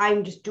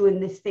I'm just doing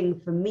this thing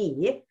for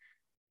me.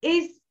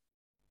 Is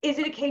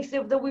it a case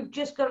of that we've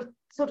just got to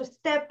sort of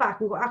step back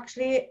and go,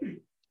 actually,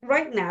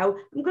 right now,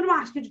 I'm going to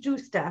ask you to do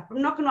stuff.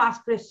 I'm not going to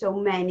ask for it so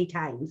many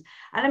times.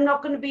 And I'm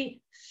not going to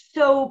be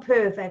so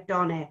perfect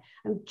on it.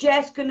 I'm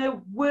just going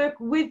to work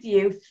with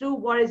you through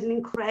what is an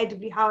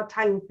incredibly hard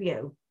time for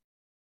you.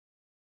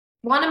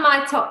 One of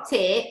my top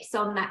tips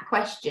on that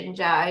question,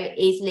 Jo,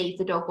 is leave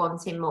the dog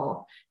wanting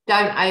more.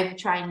 Don't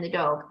overtrain the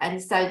dog.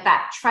 And so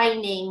that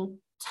training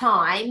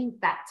time,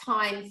 that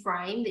time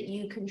frame that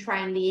you can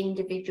train the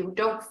individual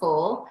dog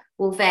for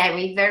will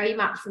vary very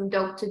much from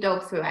dog to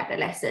dog through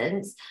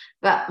adolescence.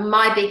 But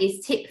my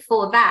biggest tip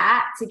for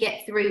that, to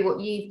get through what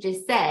you've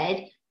just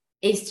said,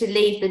 is to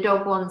leave the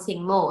dog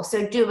wanting more.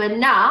 So do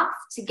enough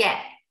to get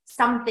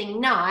something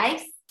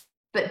nice,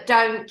 but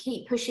don't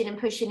keep pushing and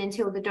pushing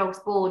until the dog's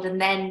bored and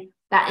then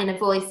that inner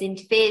voice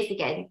interferes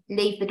again,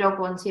 leave the dog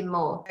wanting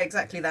more.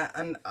 Exactly that.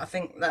 And I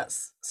think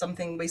that's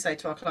something we say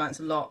to our clients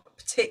a lot,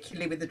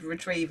 particularly with the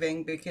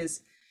retrieving,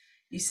 because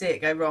you see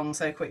it go wrong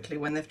so quickly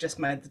when they've just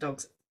made the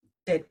dogs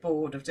dead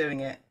bored of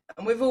doing it.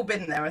 And we've all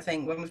been there, I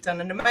think, when we've done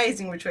an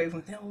amazing retrieve and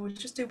we think, oh, we'll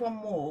just do one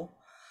more.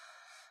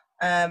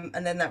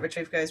 And then that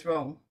retrieve goes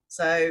wrong.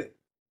 So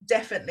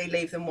definitely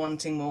leave them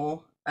wanting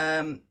more.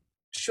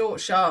 Short,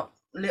 sharp,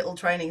 little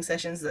training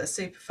sessions that are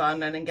super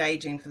fun and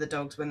engaging for the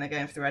dogs when they're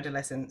going through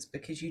adolescence,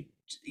 because you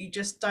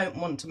just don't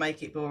want to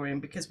make it boring,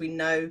 because we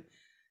know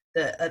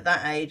that at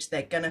that age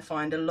they're going to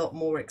find a lot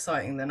more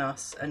exciting than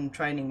us and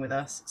training with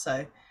us.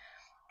 So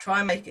try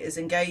and make it as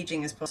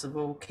engaging as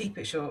possible, keep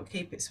it short,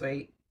 keep it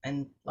sweet,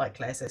 and like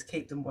Claire says,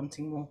 keep them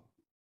wanting more.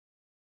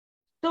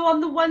 So on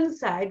the one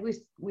side,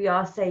 we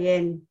are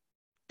saying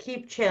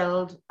keep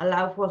chilled,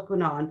 allow for what's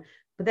going on,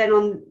 but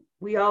then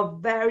we are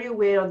very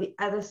aware on the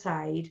other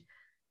side,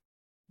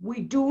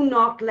 we do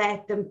not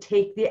let them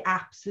take the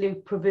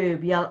absolute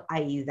proverbial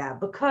either,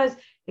 because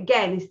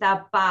again, it's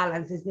that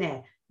balance, isn't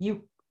it?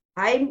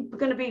 I'm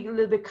going to be a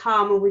little bit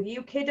calmer with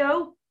you,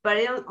 kiddo, but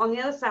on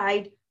the other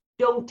side,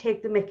 don't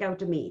take the mick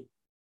out of me.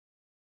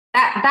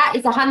 That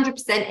is 100%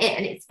 it,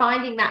 and it's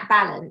finding that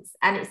balance,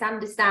 and it's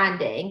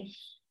understanding.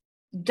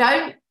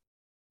 Don't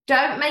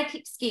make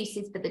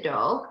excuses for the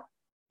dog,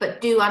 but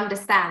do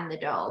understand the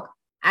dog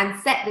and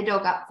set the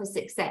dog up for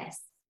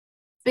success.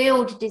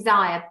 Build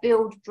desire,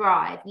 build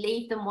drive,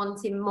 leave them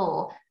wanting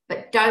more,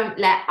 but don't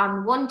let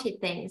unwanted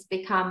things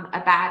become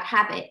a bad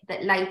habit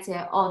that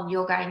later on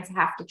you're going to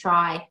have to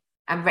try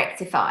and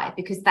rectify,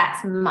 because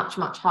that's much,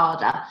 much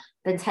harder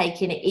than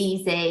taking it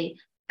easy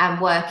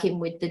and working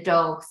with the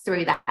dog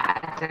through that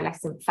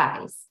adolescent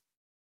phase.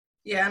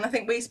 Yeah, and I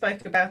think we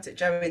spoke about it,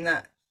 Jo, in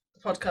that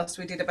podcast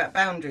we did about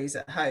boundaries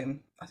at home.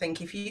 I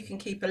think if you can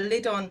keep a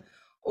lid on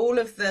all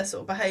of the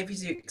sort of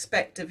behaviours you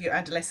expect of your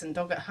adolescent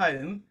dog at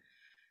home,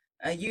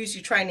 use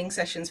your training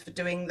sessions for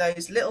doing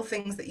those little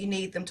things that you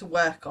need them to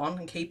work on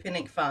and keeping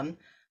it fun,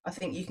 I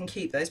think you can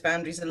keep those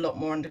boundaries a lot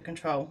more under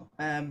control,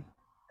 and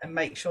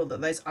make sure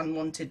that those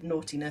unwanted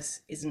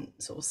naughtiness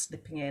isn't sort of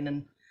slipping in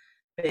and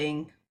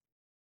being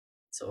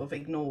sort of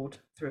ignored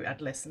through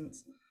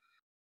adolescence.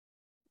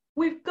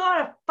 We've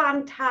got a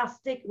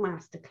fantastic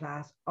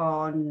masterclass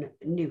on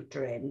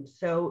neutering.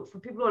 So for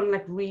people who want to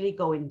like really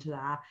go into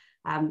that,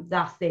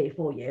 that's there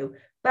for you.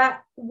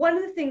 But one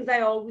of the things I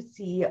always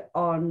see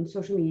on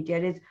social media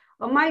is,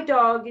 oh, my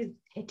dog is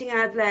hitting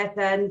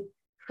adolescence.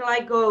 Shall I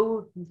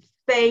go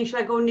spay? Shall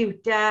I go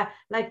neuter?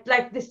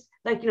 Like this,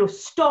 like, you know,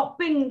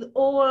 stopping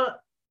all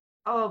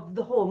of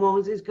the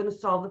hormones is going to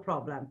solve the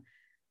problem.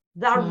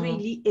 That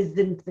really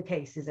isn't the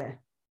case, is it?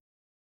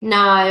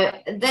 No,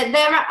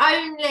 there are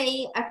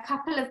only a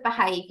couple of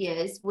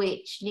behaviours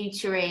which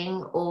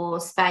neutering or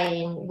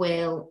spaying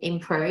will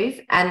improve,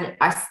 and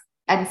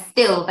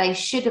still they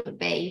shouldn't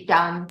be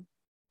done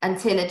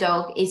until a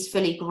dog is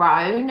fully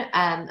grown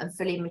and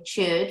fully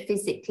matured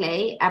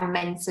physically and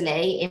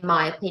mentally, in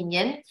my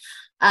opinion,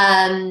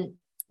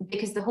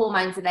 because the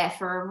hormones are there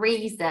for a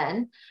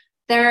reason.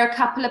 There are a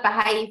couple of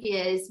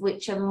behaviours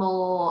which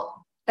are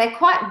they're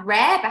quite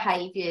rare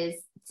behaviours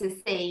to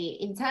see.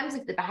 In terms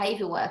of the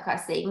behaviour work I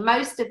see,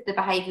 most of the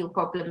behavioural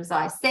problems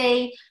I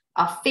see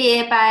are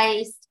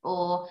fear-based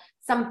or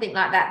something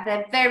like that.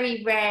 They're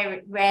very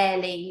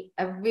rarely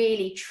a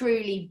really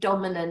truly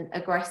dominant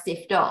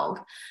aggressive dog,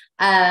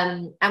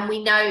 and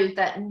we know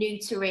that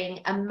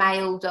neutering a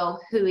male dog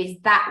who is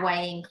that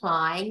way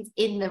inclined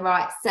in the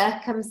right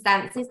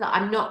circumstances, like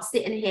I'm not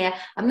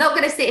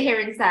going to sit here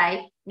and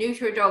say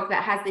neuter a dog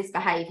that has this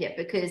behavior,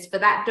 because for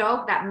that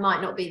dog that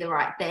might not be the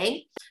right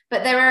thing.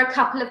 But there are a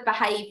couple of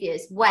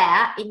behaviors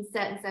where in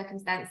certain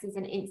circumstances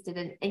and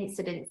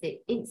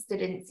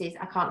incidences,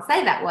 I can't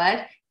say that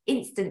word,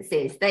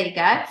 instances, there you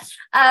go.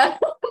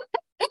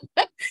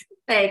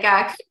 There you go.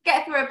 I couldn't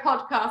get through a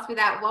podcast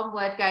without one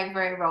word going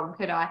very wrong,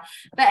 could I?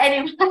 But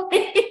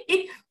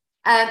anyway,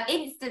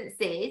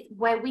 instances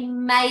where we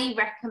may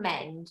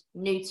recommend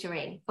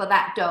neutering for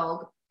that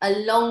dog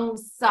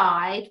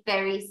alongside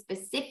very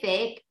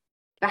specific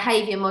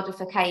behaviour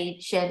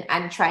modification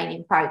and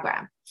training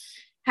program.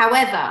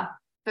 However,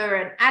 for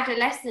an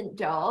adolescent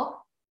dog,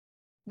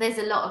 there's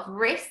a lot of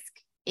risk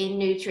in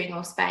neutering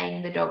or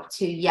spaying the dog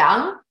too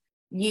young.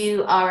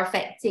 You are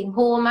affecting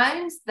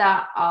hormones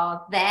that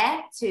are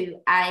there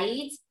to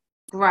aid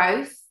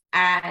growth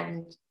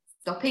and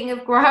stopping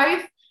of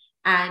growth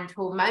and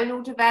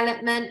hormonal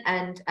development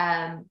and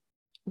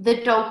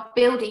the dog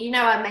building. You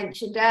know, I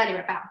mentioned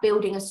earlier about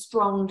building a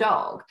strong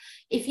dog.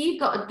 If you've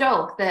got a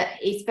dog that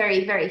is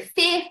very, very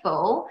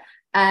fearful,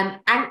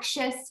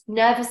 anxious,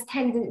 nervous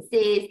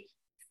tendencies,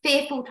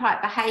 fearful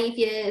type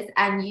behaviours,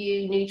 and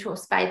you neuter or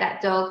spay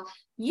that dog,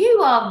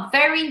 you are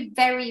very,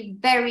 very,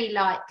 very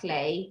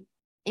likely.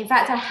 In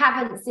fact, I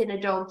haven't seen a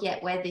dog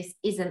yet where this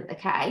isn't the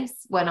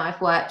case. When I've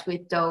worked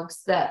with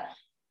dogs that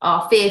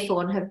are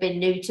fearful and have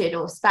been neutered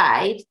or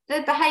spayed,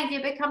 the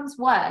behaviour becomes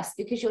worse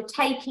because you're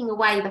taking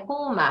away the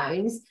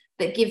hormones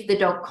that give the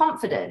dog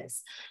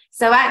confidence.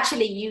 So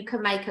actually you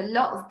can make a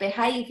lot of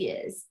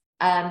behaviours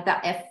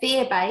that are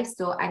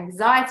fear-based or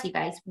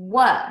anxiety-based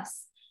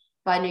worse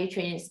by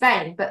neutering and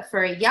spaying. But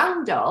for a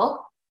young dog,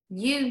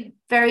 you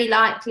very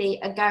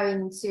likely are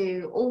going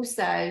to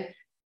also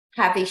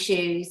have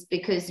issues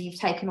because you've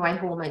taken away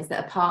hormones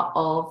that are part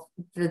of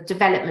the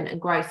development and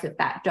growth of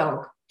that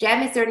dog.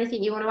 Jem, is there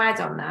anything you want to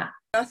add on that?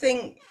 I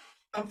think,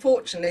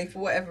 unfortunately, for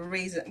whatever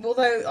reason,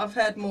 although I've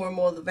heard more and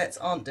more the vets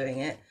aren't doing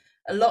it,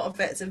 a lot of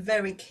vets are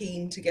very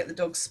keen to get the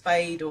dogs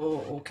spayed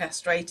or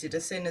castrated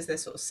as soon as they're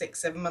sort of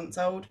 6-7 months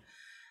old.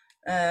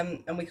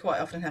 And we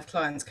quite often have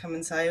clients come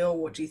and say, oh,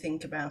 what do you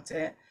think about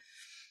it?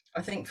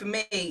 I think for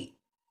me,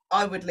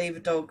 I would leave a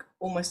dog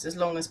almost as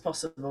long as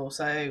possible.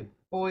 So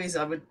boys,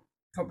 I would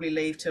probably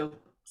leave till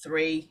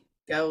 3,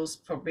 girls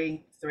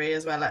probably 3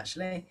 as well,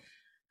 actually,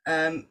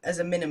 as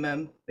a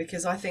minimum,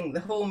 because I think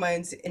the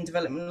hormones in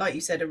development, like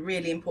you said, are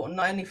really important,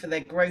 not only for their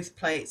growth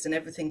plates and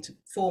everything to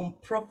form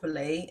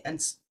properly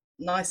and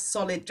nice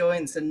solid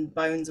joints and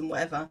bones and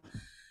whatever,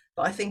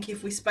 but I think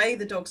if we spay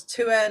the dogs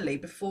too early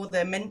before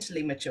they're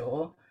mentally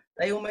mature,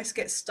 they almost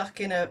get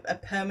stuck in a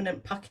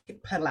permanent puppy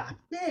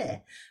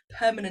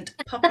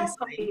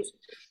stage,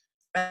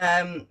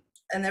 and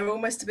they're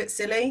almost a bit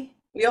silly.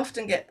 We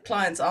often get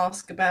clients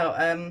ask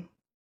about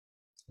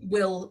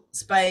will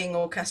spaying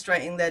or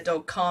castrating their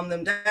dog calm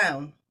them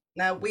down?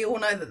 Now, we all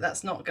know that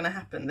that's not going to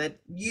happen. They're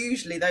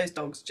usually, those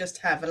dogs just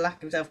have a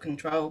lack of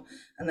self-control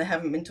and they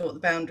haven't been taught the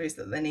boundaries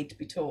that they need to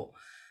be taught.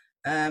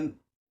 But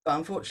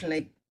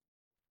unfortunately,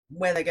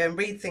 where they go and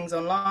read things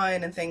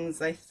online and things,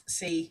 they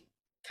see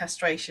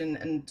castration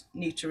and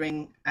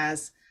neutering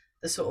as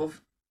the sort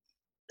of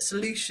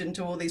solution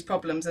to all these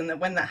problems, and that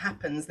when that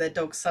happens, their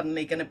dog's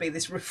suddenly going to be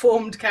this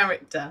reformed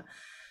character.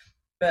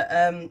 But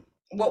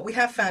what we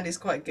have found is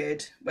quite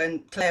good. When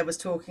Claire was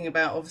talking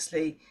about,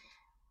 obviously,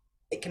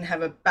 it can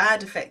have a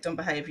bad effect on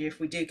behaviour if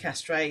we do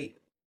castrate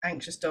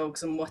anxious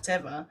dogs and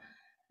whatever.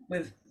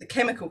 With the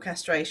chemical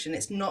castration,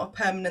 it's not a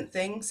permanent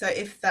thing. So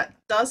if that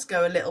does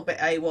go a little bit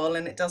AWOL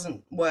and it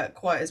doesn't work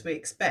quite as we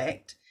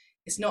expect,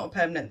 it's not a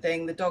permanent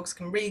thing. The dogs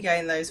can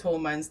regain those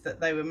hormones that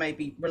they were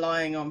maybe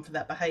relying on for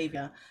that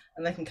behaviour,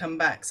 and they can come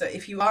back. So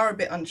if you are a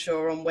bit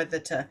unsure on whether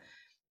to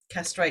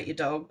castrate your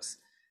dogs,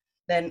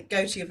 then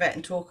go to your vet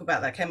and talk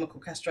about that chemical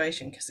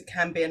castration, because it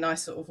can be a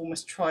nice sort of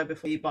almost try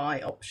before you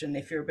buy option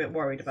if you're a bit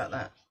worried about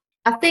that.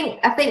 I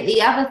think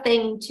the other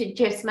thing to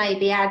just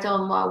maybe add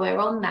on while we're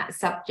on that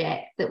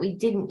subject that we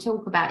didn't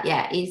talk about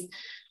yet is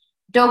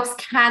dogs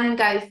can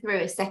go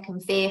through a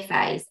second fear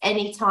phase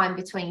anytime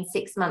between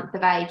 6 months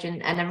of age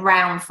and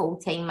around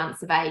 14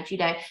 months of age. You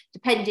know,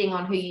 depending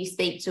on who you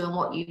speak to and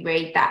what you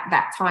read,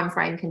 that time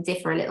frame can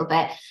differ a little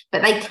bit,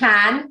 but they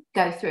can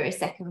go through a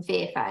second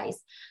fear phase.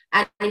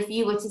 And if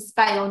you were to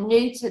spay or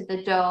neuter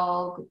the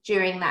dog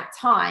during that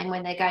time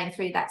when they're going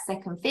through that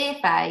second fear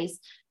phase,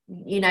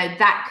 you know,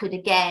 that could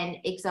again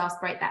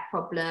exacerbate that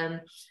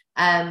problem,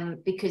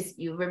 because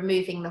you're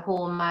removing the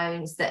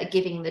hormones that are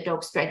giving the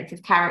dog strength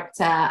of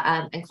character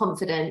and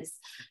confidence.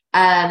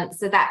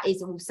 So that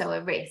is also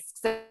a risk.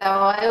 So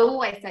I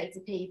always say to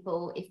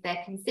people, if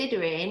they're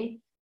considering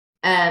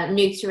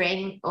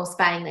neutering or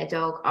spaying their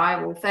dog,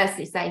 I will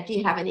firstly say, do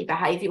you have any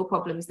behavioural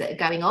problems that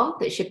are going on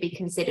that should be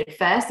considered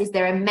first? Is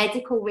there a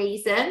medical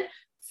reason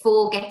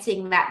for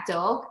getting that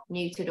dog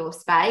neutered or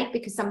spayed?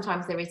 Because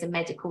sometimes there is a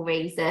medical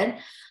reason.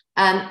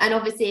 And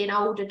obviously in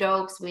older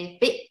dogs with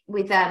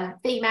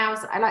females,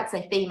 I like to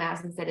say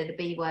females instead of the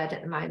B word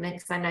at the moment,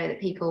 because I know that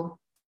people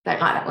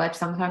don't like that word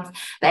sometimes.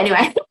 But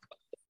anyway,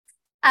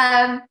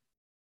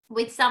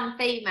 with some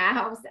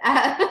females,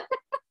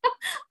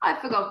 I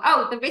forgot.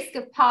 Oh, the risk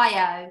of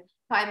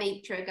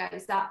pyometra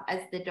goes up as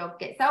the dog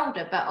gets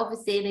older. But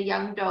obviously in a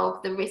young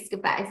dog, the risk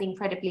of that is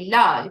incredibly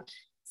low.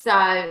 So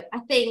I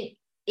think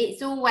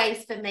it's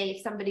always, for me,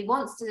 if somebody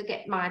wants to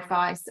get my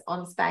advice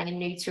on spaying and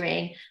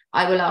neutering,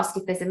 I will ask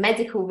if there's a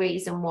medical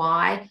reason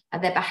why. Are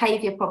there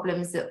behaviour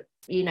problems that,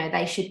 you know,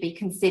 they should be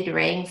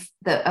considering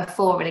that are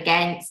for and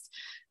against,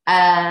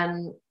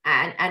 and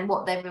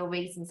what their real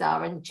reasons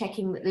are, and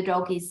checking that the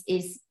dog is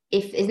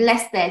if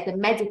unless there's a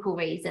medical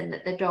reason,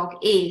 that the dog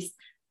is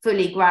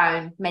fully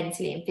grown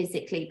mentally and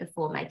physically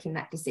before making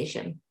that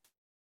decision.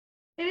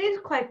 It is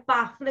quite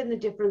baffling, the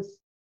difference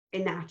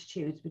in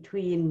attitudes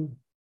between,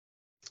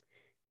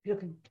 if you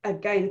look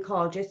at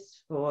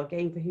gynecologists for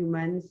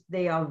humans,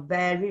 they are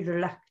very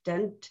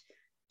reluctant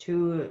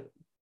to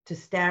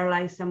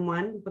sterilize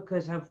someone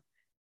because of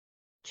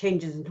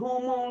changes in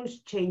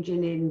hormones,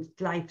 changing in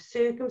life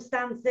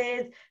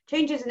circumstances,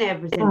 changes in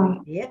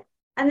everything really.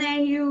 And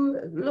then you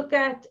look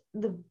at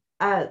the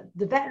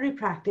veterinary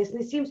practice,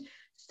 and it seems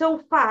so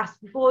fast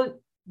before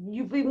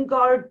you've even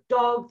got a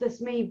dog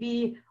that's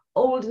maybe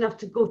old enough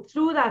to go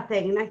through that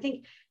thing. And I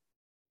think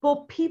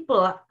for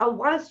people,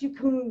 whilst you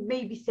can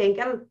maybe think,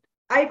 and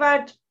I've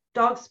had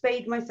dogs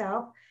spayed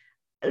myself,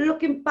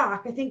 looking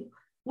back, I think,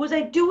 was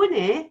I doing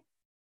it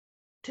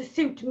to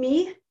suit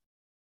me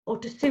or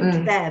to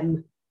suit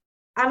them?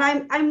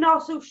 And I'm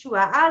not so sure.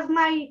 As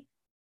my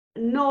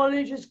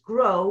knowledge has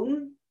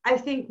grown, I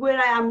think where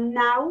I am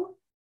now,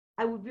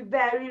 I would be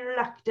very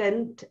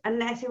reluctant,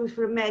 unless it was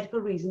for a medical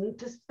reason,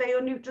 to spay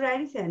or neuter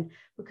anything,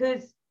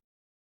 because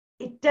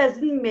it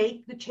doesn't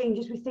make the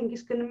changes we think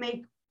it's going to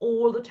make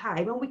all the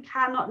time, and we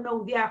cannot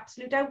know the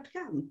absolute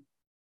outcome.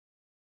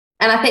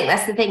 And I think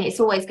that's the thing, it's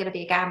always going to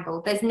be a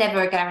gamble. There's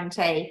never a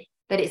guarantee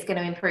that it's going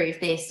to improve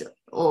this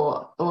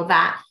or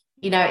that.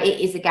 You know, it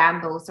is a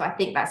gamble. So I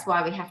think that's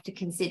why we have to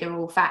consider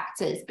all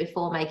factors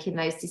before making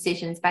those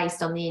decisions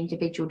based on the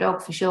individual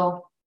dog, for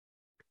sure.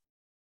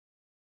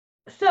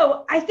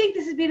 So I think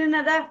this has been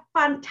another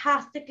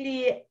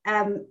fantastically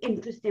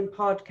interesting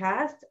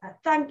podcast.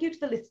 Thank you to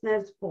the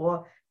listeners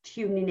for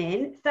tuning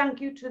in.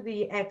 Thank you to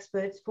the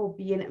experts for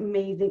being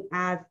amazing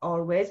as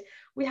always.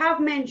 We have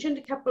mentioned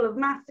a couple of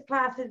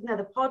masterclasses and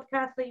other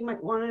podcasts that you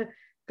might want to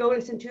go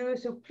listen to.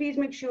 So please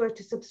make sure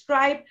to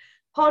subscribe.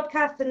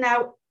 Podcasts are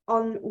now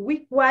on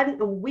week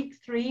 1 and week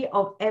 3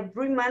 of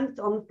every month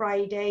on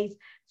Fridays.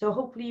 So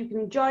hopefully you can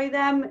enjoy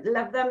them,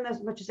 love them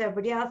as much as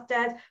everybody else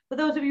does. For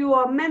those of you who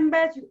are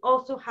members, you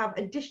also have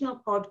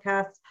additional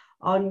podcasts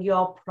on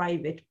your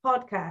private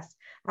podcast.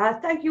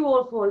 Thank you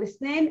all for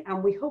listening,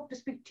 and we hope to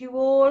speak to you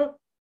all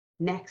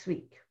next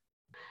week.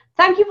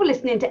 Thank you for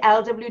listening to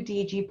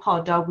LWDG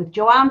Pod Dog with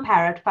Joanne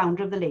Parrott,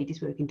 founder of the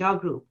Ladies Working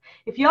Dog Group.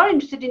 If you're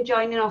interested in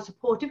joining our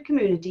supportive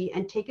community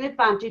and taking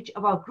advantage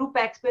of our group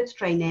experts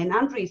training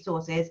and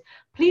resources,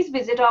 please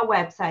visit our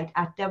website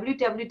at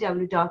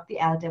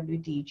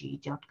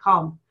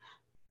www.thelwdg.com.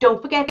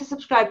 Don't forget to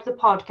subscribe to the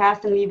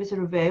podcast and leave us a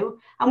review,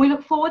 and we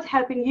look forward to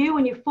helping you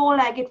and your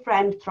four-legged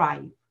friend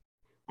thrive.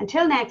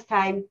 Until next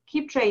time,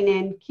 keep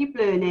training, keep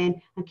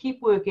learning, and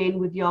keep working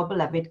with your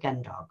beloved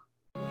gun dog.